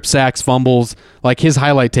 strip sacks, fumbles. Like his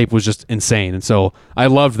highlight tape was just insane. And so I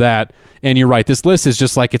loved that. And you're right. This list is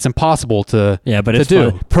just like it's impossible to it's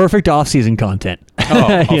do. Fun. Perfect off-season content.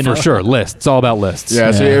 For sure. Lists. It's all about lists.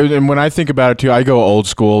 Yeah. So, and when I think about it too, I go old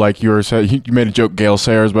school. Like you made a joke, Gale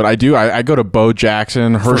Sayers, but I do. I go to Bo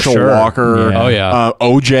Jackson, Herschel Walker. Yeah. Oh yeah.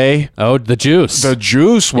 OJ. Oh, the Juice. The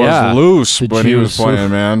Juice was loose when he was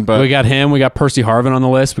playing, man. But we got him. We got Percy Harvin on the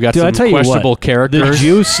list. We got some questionable characters.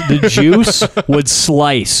 The Juice would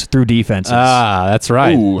slice through defenses. That's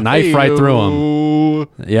right. Ooh, knife right through him.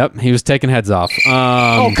 Yep. He was taking heads off.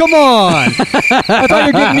 Oh, come on. I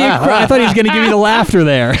thought he was going to give me the laughter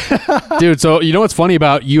there. Dude, so you know what's funny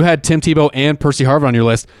about you had Tim Tebow and Percy Harvin on your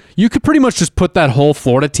list. You could pretty much just put that whole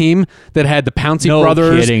Florida team that had the Pouncey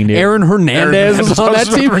brothers. Kidding, dude. Aaron Hernandez was on that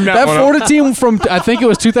team. That Florida team from, I think it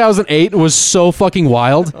was 2008, was so fucking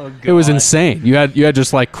wild. Oh, it was insane. You had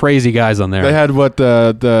just like crazy guys on there. They had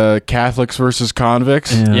the Catholics versus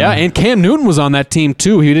convicts. Yeah, and Cam Newton was on that team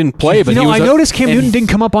too. He didn't play, but I noticed Cam Newton didn't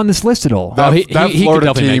come up on this list at all. He could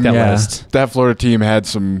definitely make that list. That Florida team had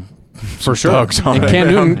some for sure. Dogs on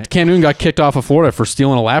and Cam Newton got kicked off of Florida for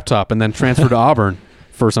stealing a laptop and then transferred to Auburn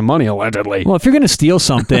for some money, allegedly. Well, if you're going to steal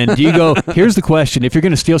something, do you go, here's the question, if you're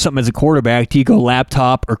going to steal something as a quarterback, do you go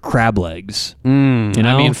laptop or crab legs? You know?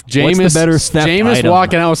 I mean, Jameis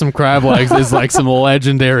walking out with some crab legs is like some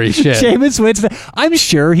legendary shit. Jameis Winston, I'm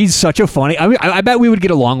sure he's such a funny, I bet we would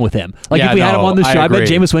get along with him. Like if we had him on the show, I bet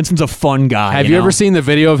Jameis Winston's a fun guy. Have you ever seen the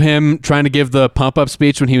video of him trying to give the pump-up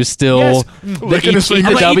speech when he was still eat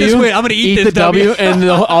the W? I'm going to eat this W. And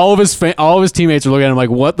all of his teammates are looking at him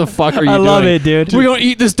like, what the fuck are you doing? I love it, dude. We're going to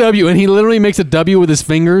eat this W, and he literally makes a W with his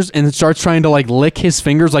fingers and starts trying to like lick his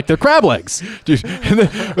fingers like they're crab legs. Dude,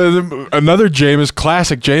 another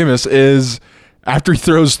classic Jameis is after he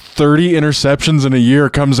throws 30 interceptions in a year,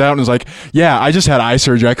 comes out and is like, yeah, I just had eye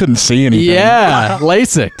surgery. I couldn't see anything. Yeah,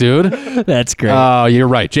 LASIK, dude. That's great. Oh, you're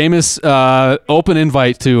right. Jameis, open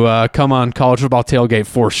invite to come on College Football Tailgate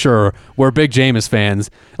for sure. We're big Jameis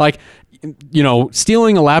fans. Like, you know,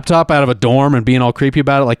 stealing a laptop out of a dorm and being all creepy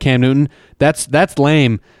about it like Cam Newton, that's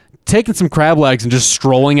lame. Taking some crab legs and just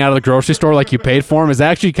strolling out of the grocery store like you paid for them is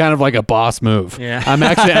actually kind of like a boss move. Yeah. I'm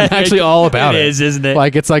actually all about it. It is, isn't it?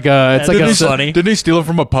 Like it's funny. Didn't he steal it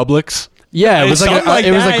from a Publix? Yeah, it was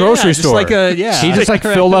a grocery store. He just like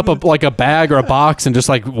filled up a bag or a box and just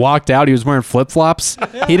like walked out. He was wearing flip flops.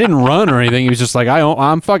 He didn't run or anything. He was just like,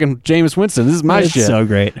 I'm fucking Jameis Winston. This is my shit. So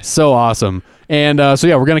great, so awesome. And so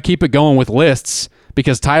yeah, we're gonna keep it going with lists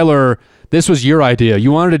because Tyler, this was your idea.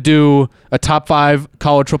 You wanted to do a top 5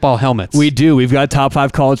 college football helmets. We do. We've got top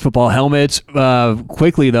 5 college football helmets.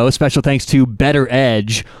 Quickly, though, special thanks to Better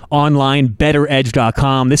Edge, online,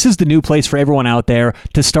 betteredge.com. This is the new place for everyone out there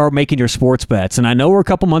to start making your sports bets. And I know we're a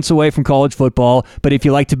couple months away from college football, but if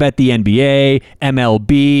you like to bet the NBA,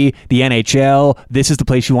 MLB, the NHL, this is the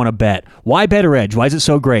place you want to bet. Why Better Edge? Why is it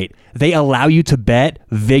so great? They allow you to bet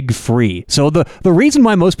VIG free. So the reason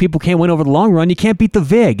why most people can't win over the long run, you can't beat the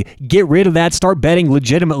VIG. Get rid rid of that. Start betting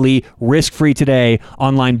legitimately, risk-free today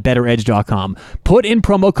online, betteredge.com. Put in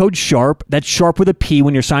promo code SHARP, that's SHARP with a P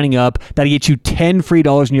when you're signing up. That'll get you $10 free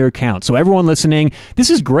in your account. So everyone listening, this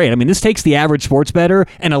is great. I mean, this takes the average sports bettor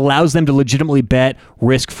and allows them to legitimately bet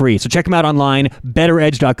risk-free. So check them out online,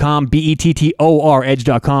 betteredge.com, BETTOR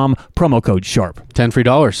edge.com, promo code SHARP. $10 free.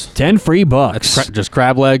 $10 free bucks. That's just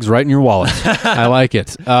crab legs right in your wallet. I like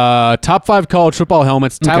it. Top 5 college football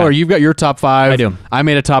helmets. Tyler, you've got your top 5. I do. I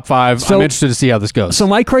made a top 5. So, I'm interested to see how this goes. So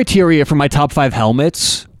my criteria for my top 5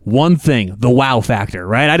 helmets, one thing, the wow factor,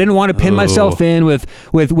 right? I didn't want to pin myself in with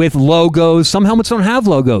logos. Some helmets don't have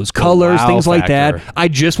logos, colors, things like that. I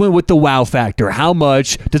just went with the wow factor. How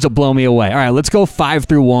much does it blow me away? All right, let's go 5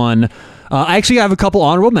 through 1. I actually have a couple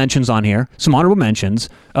honorable mentions on here. Some honorable mentions.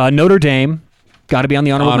 Notre Dame. Got to be on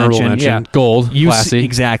the honorable mention. Yeah. Gold, classy.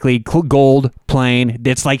 Exactly. Gold, plain.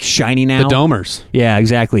 It's like shiny now. The Domers. Yeah,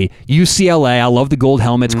 exactly. UCLA, I love the gold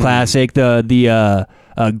helmets, classic. The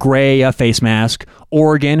gray face mask.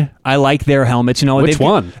 Oregon, I like their helmets. You know, which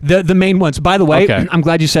one? The main ones. By the way, I'm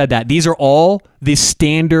glad you said that. These are all the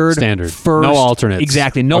standard. First. No alternates.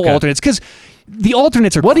 Exactly. No alternates. Because the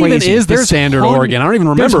alternates are what crazy. What even is the standard Oregon? I don't even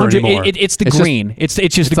remember anymore. It's the green. It's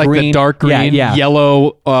just the green. Like the dark green,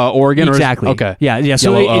 yellow Oregon. Exactly. Okay. Yeah.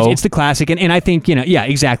 So it's the classic, and I think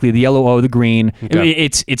exactly the yellow O, the green. Okay.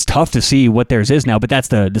 It's tough to see what theirs is now, but that's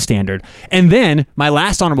the standard. And then my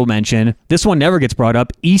last honorable mention. This one never gets brought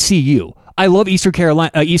up. ECU. I love Eastern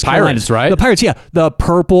Carolina. Pirates, right? The Pirates, yeah. The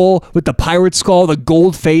purple with the pirate skull, the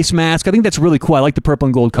gold face mask. I think that's really cool. I like the purple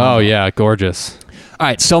and gold color. Oh yeah, gorgeous. All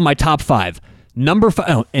right, so my top 5. Number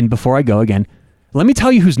 5, and before I go again, let me tell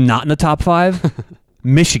you who's not in the top 5.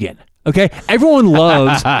 Michigan. Okay, everyone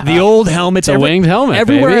loves the old helmets. The winged helmet.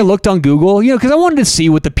 Everywhere baby. I looked on Google, because I wanted to see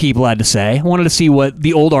what the people had to say. I wanted to see what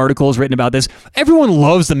the old articles written about this. Everyone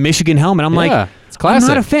loves the Michigan helmet. I'm like, it's classic.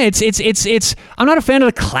 I'm not a fan. I'm not a fan of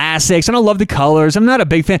the classics. I don't love the colors. I'm not a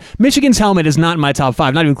big fan. Michigan's helmet is not in my top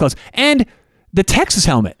 5, not even close. And the Texas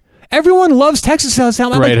helmet. Everyone loves Texas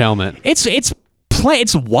helmet. Great helmet. It's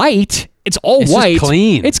white. It's all white. Just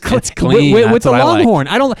clean. It's clean. With the Longhorn.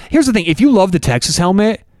 Here's the thing. If you love the Texas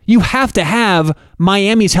helmet, you have to have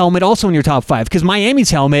Miami's helmet also in your top 5 because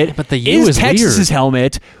Miami's helmet is Texas's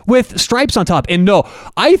helmet with stripes on top. And no,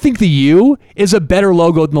 I think the U is a better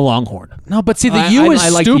logo than the Longhorn. No, but see, the U is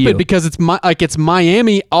stupid because it's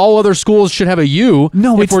Miami. All other schools should have a U.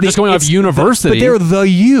 No, if we're just going off university. But they're the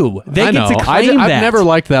U. They get to claim that. I've never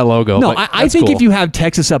liked that logo. No, I think if you have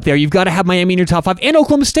Texas up there, you've got to have Miami in your top 5 and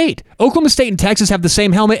Oklahoma State. Oklahoma State and Texas have the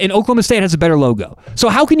same helmet, and Oklahoma State has a better logo. So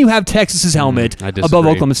how can you have Texas's helmet above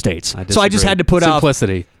Oklahoma State's? So I just had to put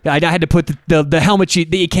simplicity. I had to put the helmet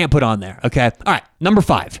that you can't put on there. Okay. All right. Number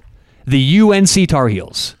 5, the UNC Tar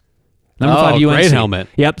Heels. Number 5, UNC. Great helmet.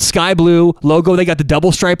 Yep. Sky blue logo. They got the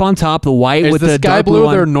double stripe on top, the white with the sky dark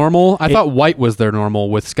blue their normal? I thought white was their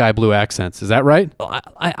normal with sky blue accents. Is that right?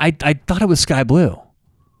 I thought it was sky blue.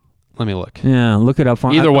 Let me look. Yeah, look it up for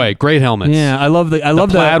me. Either way, great helmets. Yeah, I love the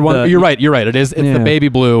plaid one. You're right. It is. It's the baby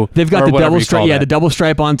blue. They've got the double stripe. Yeah, the double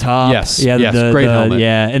stripe on top. Yes. Yeah, great helmet.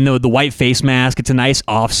 Yeah, and the white face mask. It's a nice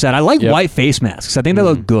offset. I like white face masks. I think they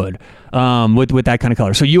look good with that kind of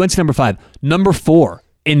color. So UNC number 5. Number 4,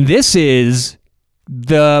 and this is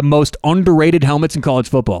the most underrated helmets in college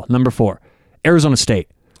football. Number 4, Arizona State.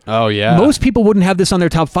 Oh, yeah. Most people wouldn't have this on their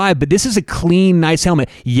top 5, but this is a clean, nice helmet.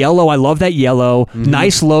 Yellow, I love that yellow.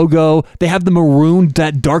 Nice logo. They have the maroon,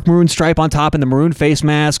 that dark maroon stripe on top and the maroon face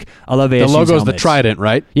mask. I love ASU's The logo's helmets. the trident,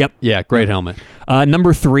 right? Yep. Yeah, great helmet.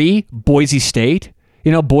 Number 3, Boise State.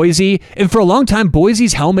 Boise, and for a long time,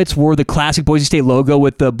 Boise's helmets were the classic Boise State logo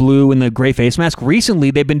with the blue and the gray face mask. Recently,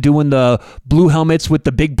 they've been doing the blue helmets with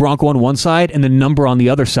the big Bronco on one side and the number on the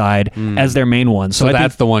other side as their main one. So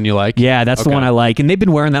that's the one you like? Yeah, that's the one I like. And they've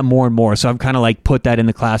been wearing that more and more. So I've kind of like put that in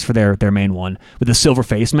the class for their main one. With the silver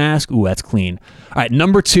face mask, ooh, that's clean. All right,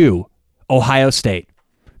 number 2, Ohio State.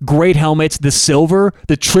 Great helmets, the silver,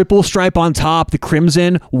 the triple stripe on top, the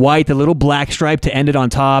crimson, white, the little black stripe to end it on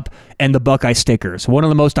top, and the Buckeye stickers. One of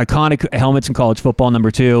the most iconic helmets in college football, number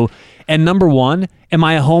 2. And number 1, am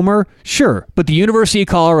I a homer? Sure. But the University of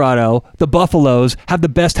Colorado, the Buffaloes, have the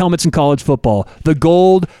best helmets in college football. The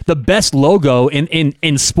gold, the best logo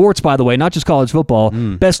in sports, by the way, not just college football.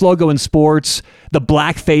 Best logo in sports, the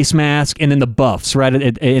black face mask, and then the buffs right in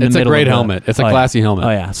the middle. It's a great helmet. It's a classy helmet. Oh,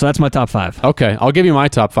 yeah. So that's my top 5. Okay. I'll give you my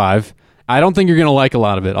top 5. I don't think you're going to like a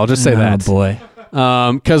lot of it. I'll just say that. Oh, boy.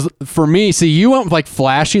 Because for me, see, you went with like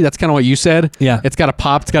flashy. That's kind of what you said. Yeah. It's got to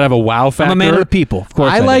pop. It's got to have a wow factor. I'm a man of the people. Of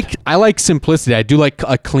course, I like simplicity. I do like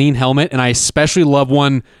a clean helmet, and I especially love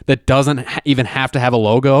one that doesn't even have to have a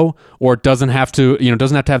logo, or doesn't have to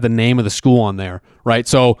have the name of the school on there, right?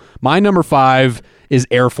 So my number 5 is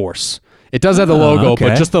Air Force. It does have the logo,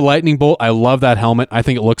 but just the lightning bolt. I love that helmet. I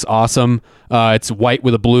think it looks awesome. It's white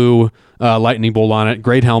with a blue lightning bolt on it.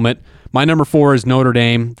 Great helmet. My number 4 is Notre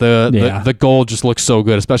Dame. The gold just looks so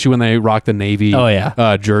good, especially when they rock the navy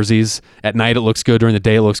jerseys. At night it looks good. During the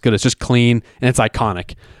day it looks good. It's just clean and it's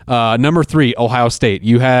iconic. Number 3, Ohio State.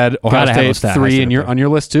 You had Ohio State 3 on your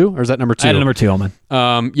list too, or is that number 2? I had number 2,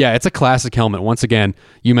 man. Yeah, it's a classic helmet. Once again,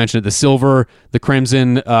 you mentioned it, the silver, the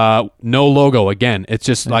crimson, no logo. Again, it's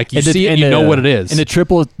just like you see it, you know what it is. And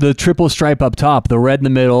the triple stripe up top, the red in the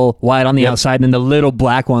middle, white on the outside, and then the little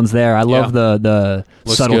black ones there. I love the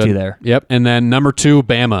subtlety there. Yep. And then number 2,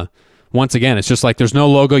 Bama. Once again, it's just like there's no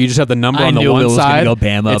logo. You just have the number on the one side. Go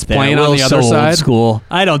Bama it's playing on the other side. Old school.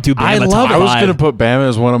 I don't do Bama. I was going to put Bama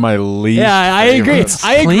as one of my least. Yeah, I agree. It's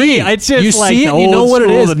just you like see it, you know what it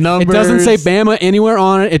is. The numbers. It doesn't say Bama anywhere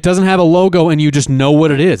on it. It doesn't have a logo, and you just know what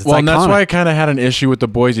it is. It's iconic. And that's why I kind of had an issue with the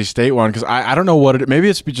Boise State one, because I don't know what it. Maybe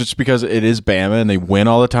it's just because it is Bama and they win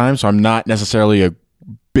all the time, so I'm not necessarily a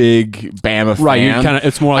big Bama fan. Right,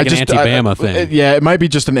 it's more like an anti-Bama thing. Yeah, it might be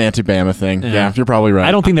just an anti-Bama thing. Yeah, you're probably right.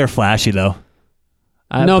 I don't think they're flashy though.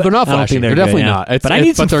 No, they're not flashy. They're definitely not. But I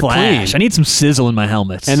need some flash. I need some sizzle in my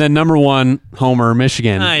helmets. And then number 1, Homer,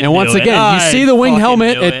 Michigan. And once again, you see the wing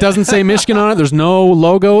helmet. It doesn't say Michigan on it. There's no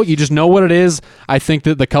logo. You just know what it is. I think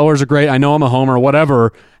that the colors are great. I know I'm a Homer,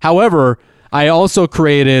 whatever. However, I also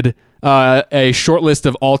created a short list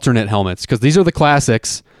of alternate helmets, because these are the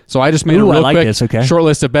classics. So I just made a real quick short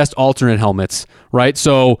list of best alternate helmets, right?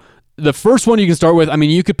 So the first one you can start with, I mean,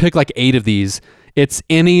 you could pick like 8 of these. It's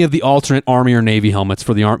any of the alternate Army or Navy helmets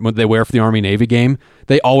for what they wear for the Army-Navy game.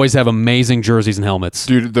 They always have amazing jerseys and helmets.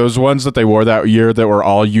 Dude, those ones that they wore that year that were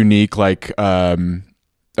all unique, like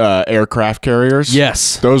aircraft carriers.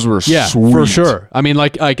 Yes, those were sweet for sure. I mean,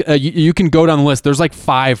 you can go down the list. There's like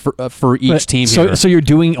 5 for each team. So you're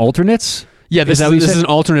doing alternates? Yeah, this is an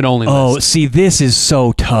alternate only list. Oh, see, this is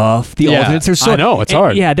so tough. The alternates are so... I know, it's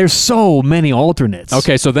hard. Yeah, there's so many alternates.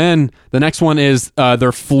 Okay, so then the next one is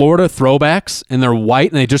they're Florida throwbacks, and they're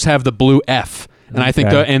white, and they just have the blue F. And I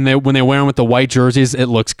think when they wear them with the white jerseys, it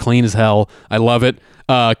looks clean as hell. I love it.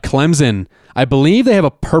 Clemson, I believe they have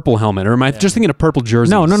a purple helmet, or am I just thinking of purple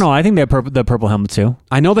jerseys? No. I think they have the purple helmet too.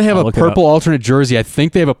 I know they have a purple alternate jersey. I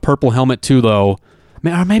think they have a purple helmet too, though.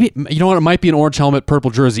 Or maybe, you know what, it might be an orange helmet, purple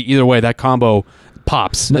jersey. Either way, that combo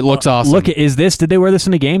pops. It looks awesome. Look, did they wear this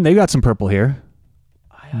in a game? They've got some purple here.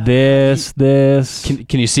 This.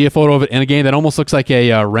 Can you see a photo of it in a game? That almost looks like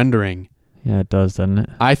a rendering. Yeah, it does, doesn't it?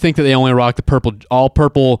 I think that they only rock the all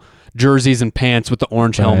purple jerseys and pants with the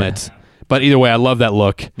orange helmet. But either way, I love that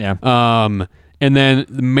look. Yeah. And then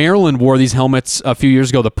Maryland wore these helmets a few years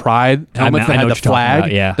ago, the Pride helmets that had the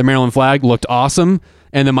flag. Yeah. The Maryland flag looked awesome.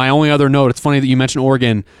 And then my only other note, it's funny that you mentioned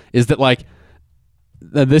Oregon, is that like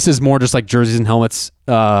this is more just like jerseys and helmets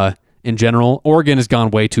in general. Oregon has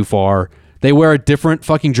gone way too far. They wear a different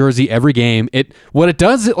fucking jersey every game. What it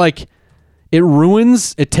does,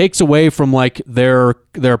 it takes away from like their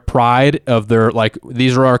pride of their, like,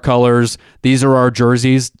 these are our colors, these are our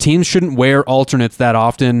jerseys. Teams shouldn't wear alternates that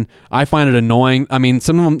often. I find it annoying. I mean,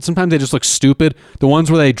 sometimes they just look stupid. The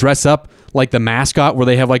ones where they dress up like the mascot, where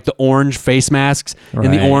they have like the orange face masks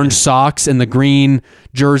and the orange socks and the green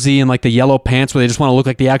jersey and like the yellow pants, where they just want to look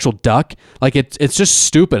like the actual duck. Like it's just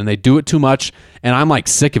stupid, and they do it too much, and I'm like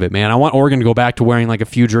sick of it, man. I want Oregon to go back to wearing like a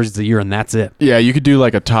few jerseys a year, and that's it. Yeah, you could do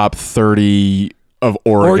like a top 30 of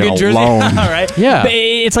Oregon jersey. alone. All right. Yeah. But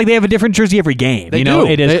it's like they have a different jersey every game. They do.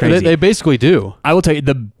 It is crazy. They basically do. I will tell you,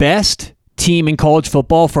 the best team in college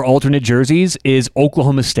football for alternate jerseys is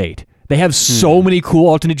Oklahoma State. They have so many cool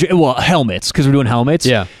alternate helmets, because we're doing helmets.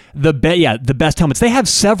 Yeah. The best helmets. They have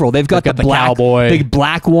several. They've got the cowboy, the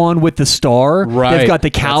black one with the star. Right. They've got the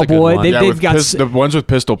cowboy. They've got the ones with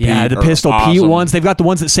Pistol Pete. Yeah, the Pistol Pete ones. They've got the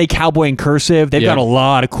ones that say cowboy in cursive. They've got a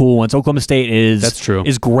lot of cool ones. Oklahoma State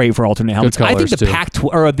is great for alternate helmets. I think the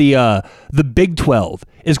Pac-12 or the Big 12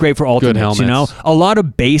 is great for alternates. Good helmets. You know, a lot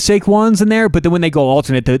of basic ones in there, but then when they go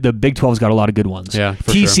alternate, the Big 12's got a lot of good ones. Yeah,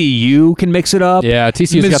 for TCU can mix it up. Yeah,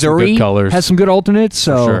 TCU's got some good colors. Has some good alternates.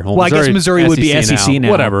 So, for sure. I guess Missouri would be SEC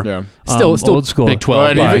now. Whatever. Yeah. Still old school. Big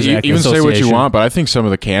 12. Even say what you want, but I think some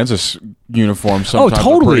of the Kansas uniforms sometimes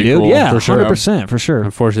totally, dude. Cool. Yeah, for sure. 100%, for sure.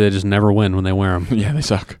 Unfortunately, they just never win when they wear them. Yeah, they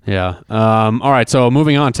suck. Yeah. All right, so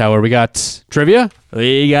moving on, Tower. We got trivia?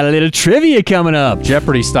 We got a little trivia coming up.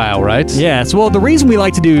 Jeopardy style, right? Yes. Well, the reason we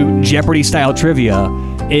like to do Jeopardy style trivia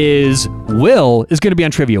is Will is going to be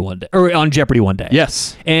on trivia one day, or on Jeopardy one day.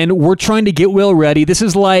 Yes. And we're trying to get Will ready. This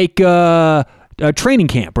is like a training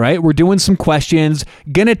camp, right? We're doing some questions,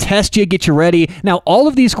 gonna test you, get you ready. Now, all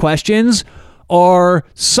of these questions are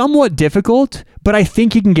somewhat difficult, but I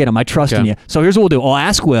think you can get them. I trust in you. So here's what we'll do. I'll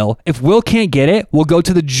ask Will. If Will can't get it, we'll go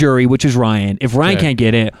to the jury, which is Ryan. If Ryan can't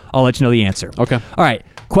get it, I'll let you know the answer. Okay. All right.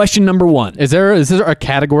 Question number 1. Is there a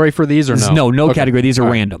category for these or no? No category. These are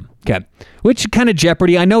random. Okay. Which kind of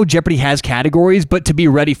Jeopardy? I know Jeopardy has categories, but to be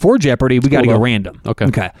ready for Jeopardy, we got to go random.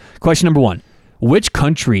 Okay. Question number 1. Which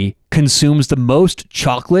country consumes the most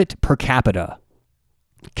chocolate per capita?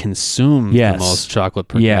 Consume the most chocolate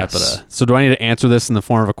per capita. So do I need to answer this in the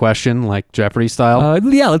form of a question, like Jeopardy style?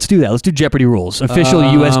 Yeah, let's do that. Let's do Jeopardy rules. Official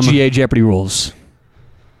USGA Jeopardy rules.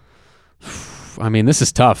 I mean, this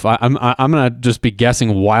is tough. I'm gonna just be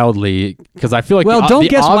guessing wildly because I feel like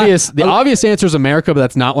the obvious answer is America, but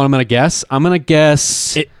that's not what I'm gonna guess. I'm gonna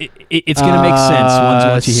guess it's gonna make sense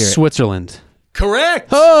once you hear it. Switzerland. Correct.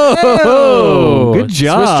 Oh, good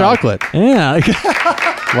job. Swiss chocolate. Yeah,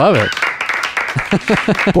 love it.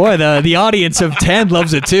 Boy, the audience of 10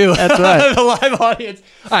 loves it too. That's right. The live audience.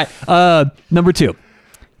 All right, number 2.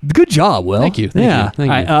 Good job, Will. Thank you. Thank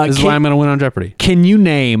you. This is why I'm gonna win on Jeopardy. Can you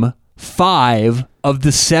name 5 of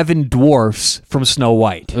the 7 dwarfs from Snow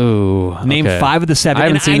White? Ooh. Name 5 of the 7. I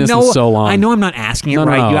haven't seen this in so long. I know I'm not asking it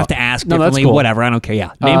right. No. You have to ask differently. That's cool. Whatever. I don't care.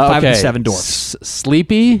 Yeah. Name 5 of the 7 dwarfs.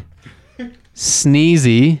 Sleepy,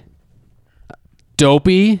 Sneezy,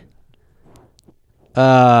 Dopey,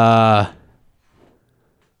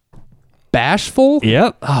 Bashful.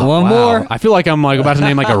 Yep. Oh, One more. I feel like I'm about to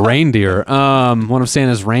name like a reindeer. One of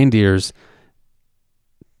Santa's reindeers.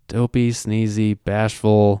 Dopey, Sneezy,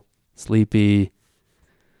 Bashful, Sleepy.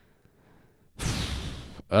 We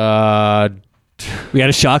got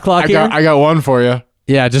a shot clock here? I got one for you.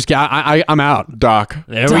 Yeah, I'm out. Doc.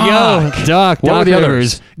 There we go. Doc. What were the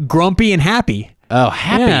others? Grumpy and Happy. Oh,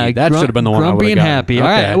 Happy. Yeah, that should have been the one I would have Grumpy and Happy. Okay.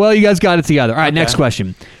 All right. Well, you guys got it together. All right, next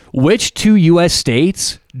question. Which 2 U.S.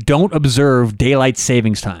 states don't observe daylight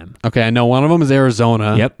savings time? Okay, I know one of them is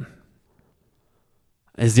Arizona. Yep.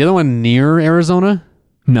 Is the other one near Arizona?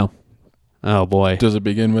 No. Oh, boy. Does it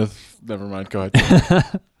begin with... Never mind. Go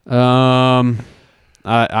ahead. I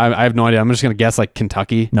have no idea. I'm just going to guess like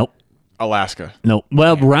Kentucky. Nope. Alaska. Nope.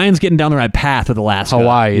 Well, Ryan's getting down the right path with Alaska.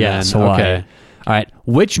 Hawaii. Yes, then. Hawaii. Okay. All right.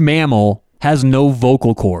 Which mammal has no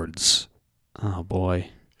vocal cords? Oh, boy.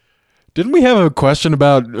 Didn't we have a question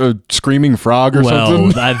about a screaming frog or something?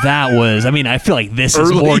 That was, I mean, I feel like this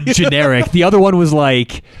is more generic. The other one was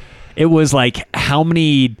like, it was like, how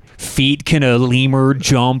many feet can a lemur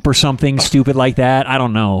jump or something stupid like that? I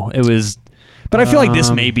don't know. It was, but I feel like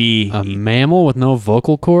this may be a mammal with no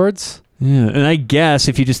vocal cords. Yeah, and I guess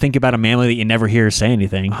if you just think about a mammal that you never hear say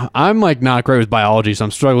anything. I'm like not great with biology, so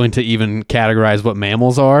I'm struggling to even categorize what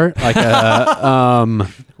mammals are. Like,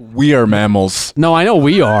 we are mammals. No, I know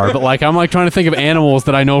we are, but like I'm like trying to think of animals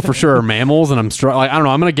that I know for sure are mammals, and I'm like I don't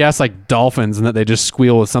know. I'm gonna guess like dolphins, and that they just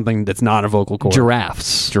squeal with something that's not a vocal cord.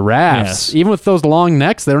 Giraffes. Yes. Even with those long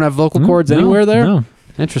necks, they don't have vocal cords anywhere there. No.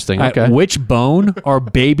 Interesting. Okay. Which bone are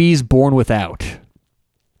babies born without?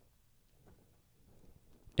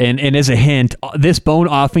 And as a hint, this bone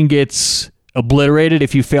often gets obliterated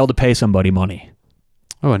if you fail to pay somebody money.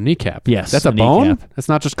 Oh, a kneecap. Yes, that's a bone? That's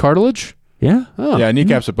not just cartilage? Yeah. Oh. Yeah,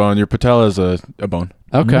 kneecap's a bone. Your patella is a bone.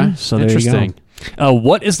 Okay. So interesting. There you go.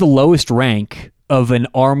 What is the lowest rank of an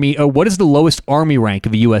army? What is the lowest army rank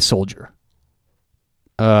of a U.S. soldier?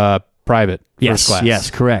 Private. Yes. First class. Yes.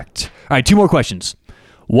 Correct. All right. 2 more questions.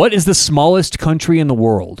 What is the smallest country in the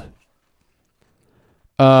world?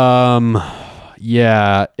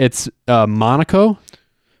 Yeah, it's Monaco.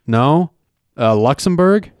 No,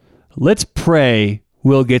 Luxembourg. Let's pray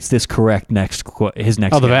Will gets this correct his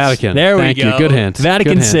next. Oh, the guess. Vatican. There we Thank go. you. Good hint.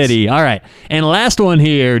 Vatican Good City. All right, and last one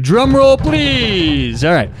here. Drum roll, please.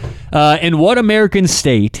 All right. In what American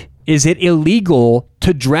state is it illegal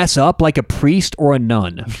to dress up like a priest or a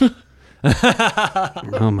nun?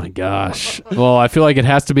 Oh my gosh. Well, I feel like it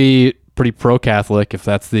has to be pretty pro-Catholic if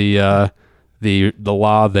that's the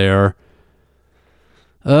law there.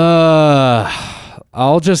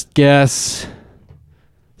 I'll just guess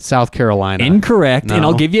South Carolina. Incorrect. No. And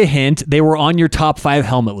I'll give you a hint. They were on your top 5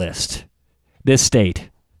 helmet list. This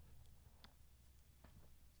state.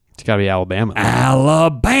 It's got to be Alabama.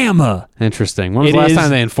 Alabama. Interesting. When was the last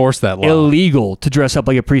time they enforced that law? Illegal to dress up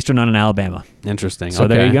like a priest or nun in Alabama. Interesting. So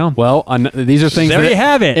there you go. Well, these are things there you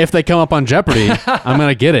have it. If they come up on Jeopardy, I'm going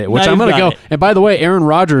to get it, which I'm going to go. And by the way, Aaron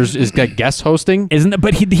Rodgers is guest hosting. Isn't it?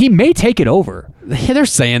 But he may take it over. They're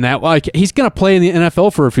saying that. Like, he's going to play in the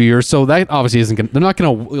NFL for a few years, so that obviously isn't going to... They're not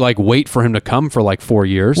going to like wait for him to come for like 4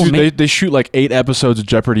 years. Well, they shoot like 8 episodes of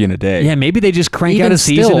Jeopardy in a day. Yeah, maybe they just crank out a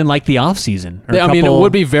season in like the off season. I mean, it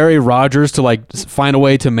would be very Rodgers to like find a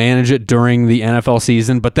way to manage it during the NFL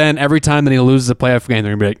season, but then every time that he loses a playoff game,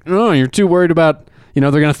 they're going to be like, oh, you're too worried about...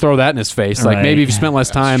 they're going to throw that in his face. Like, maybe if you spent less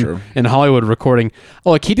time in Hollywood recording...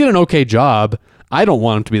 Oh, like, he did an okay job. I don't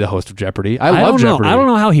want him to be the host of Jeopardy. I love Jeopardy. I don't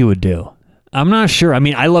know how he would do. I'm not sure. I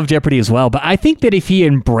mean, I love Jeopardy as well, but I think that if he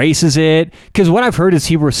embraces it... Because what I've heard is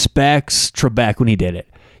he respects Trebek when he did it.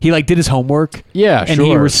 He, like, did his homework. Yeah, and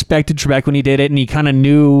he respected Trebek when he did it, and he kind of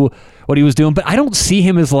knew what he was doing. But I don't see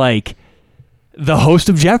him as, like... the host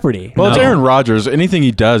of Jeopardy. Well, it's Aaron Rodgers. Anything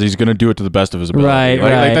he does, he's going to do it to the best of his ability. Right.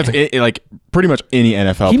 Like that's it, like pretty much any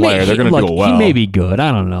NFL player. They're going to do it well. He may be good.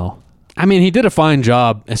 I don't know. I mean, he did a fine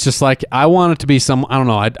job. It's just like I want it to be some. I don't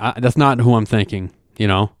know. That's not who I'm thinking.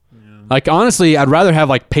 Like honestly, I'd rather have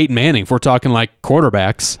like Peyton Manning. If we're talking like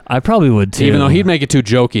quarterbacks, I probably would too. Even though he'd make it too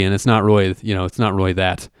jokey, and it's not really. It's not really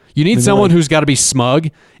that. You need someone who's got to be smug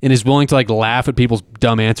and is willing to like laugh at people's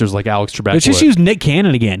dumb answers like Alex Trebek. Let's just use Nick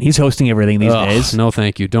Cannon again. He's hosting everything these days. No,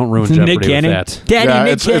 thank you. Don't ruin Jeopardy Nick Cannon. with that.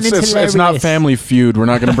 Nick Cannon's it's not Family Feud. We're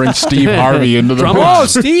not going to bring Steve Harvey into the Oh,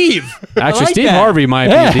 Steve! Actually, Steve Harvey might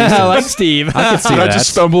be decent. I like Steve. I could see that. I just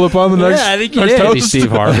stumble upon the next. Yeah, I think next you Maybe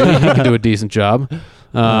Steve Harvey. He could do a decent job.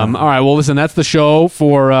 All right. Well, listen, that's the show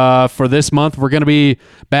for this month. We're going to be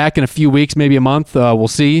back in a few weeks, maybe a month. We'll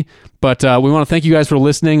see. But we want to thank you guys for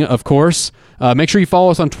listening, of course. Make sure you follow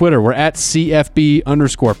us on Twitter. We're at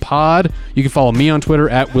CFB_pod. You can follow me on Twitter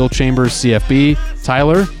at Will Chambers CFB.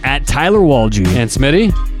 Tyler. At Tyler Walju. And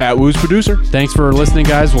Smitty. At Woo's Producer. Thanks for listening,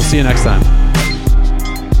 guys. We'll see you next time.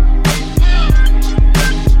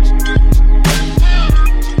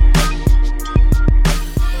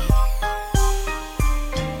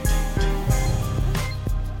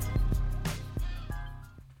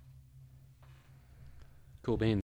 Cool beans.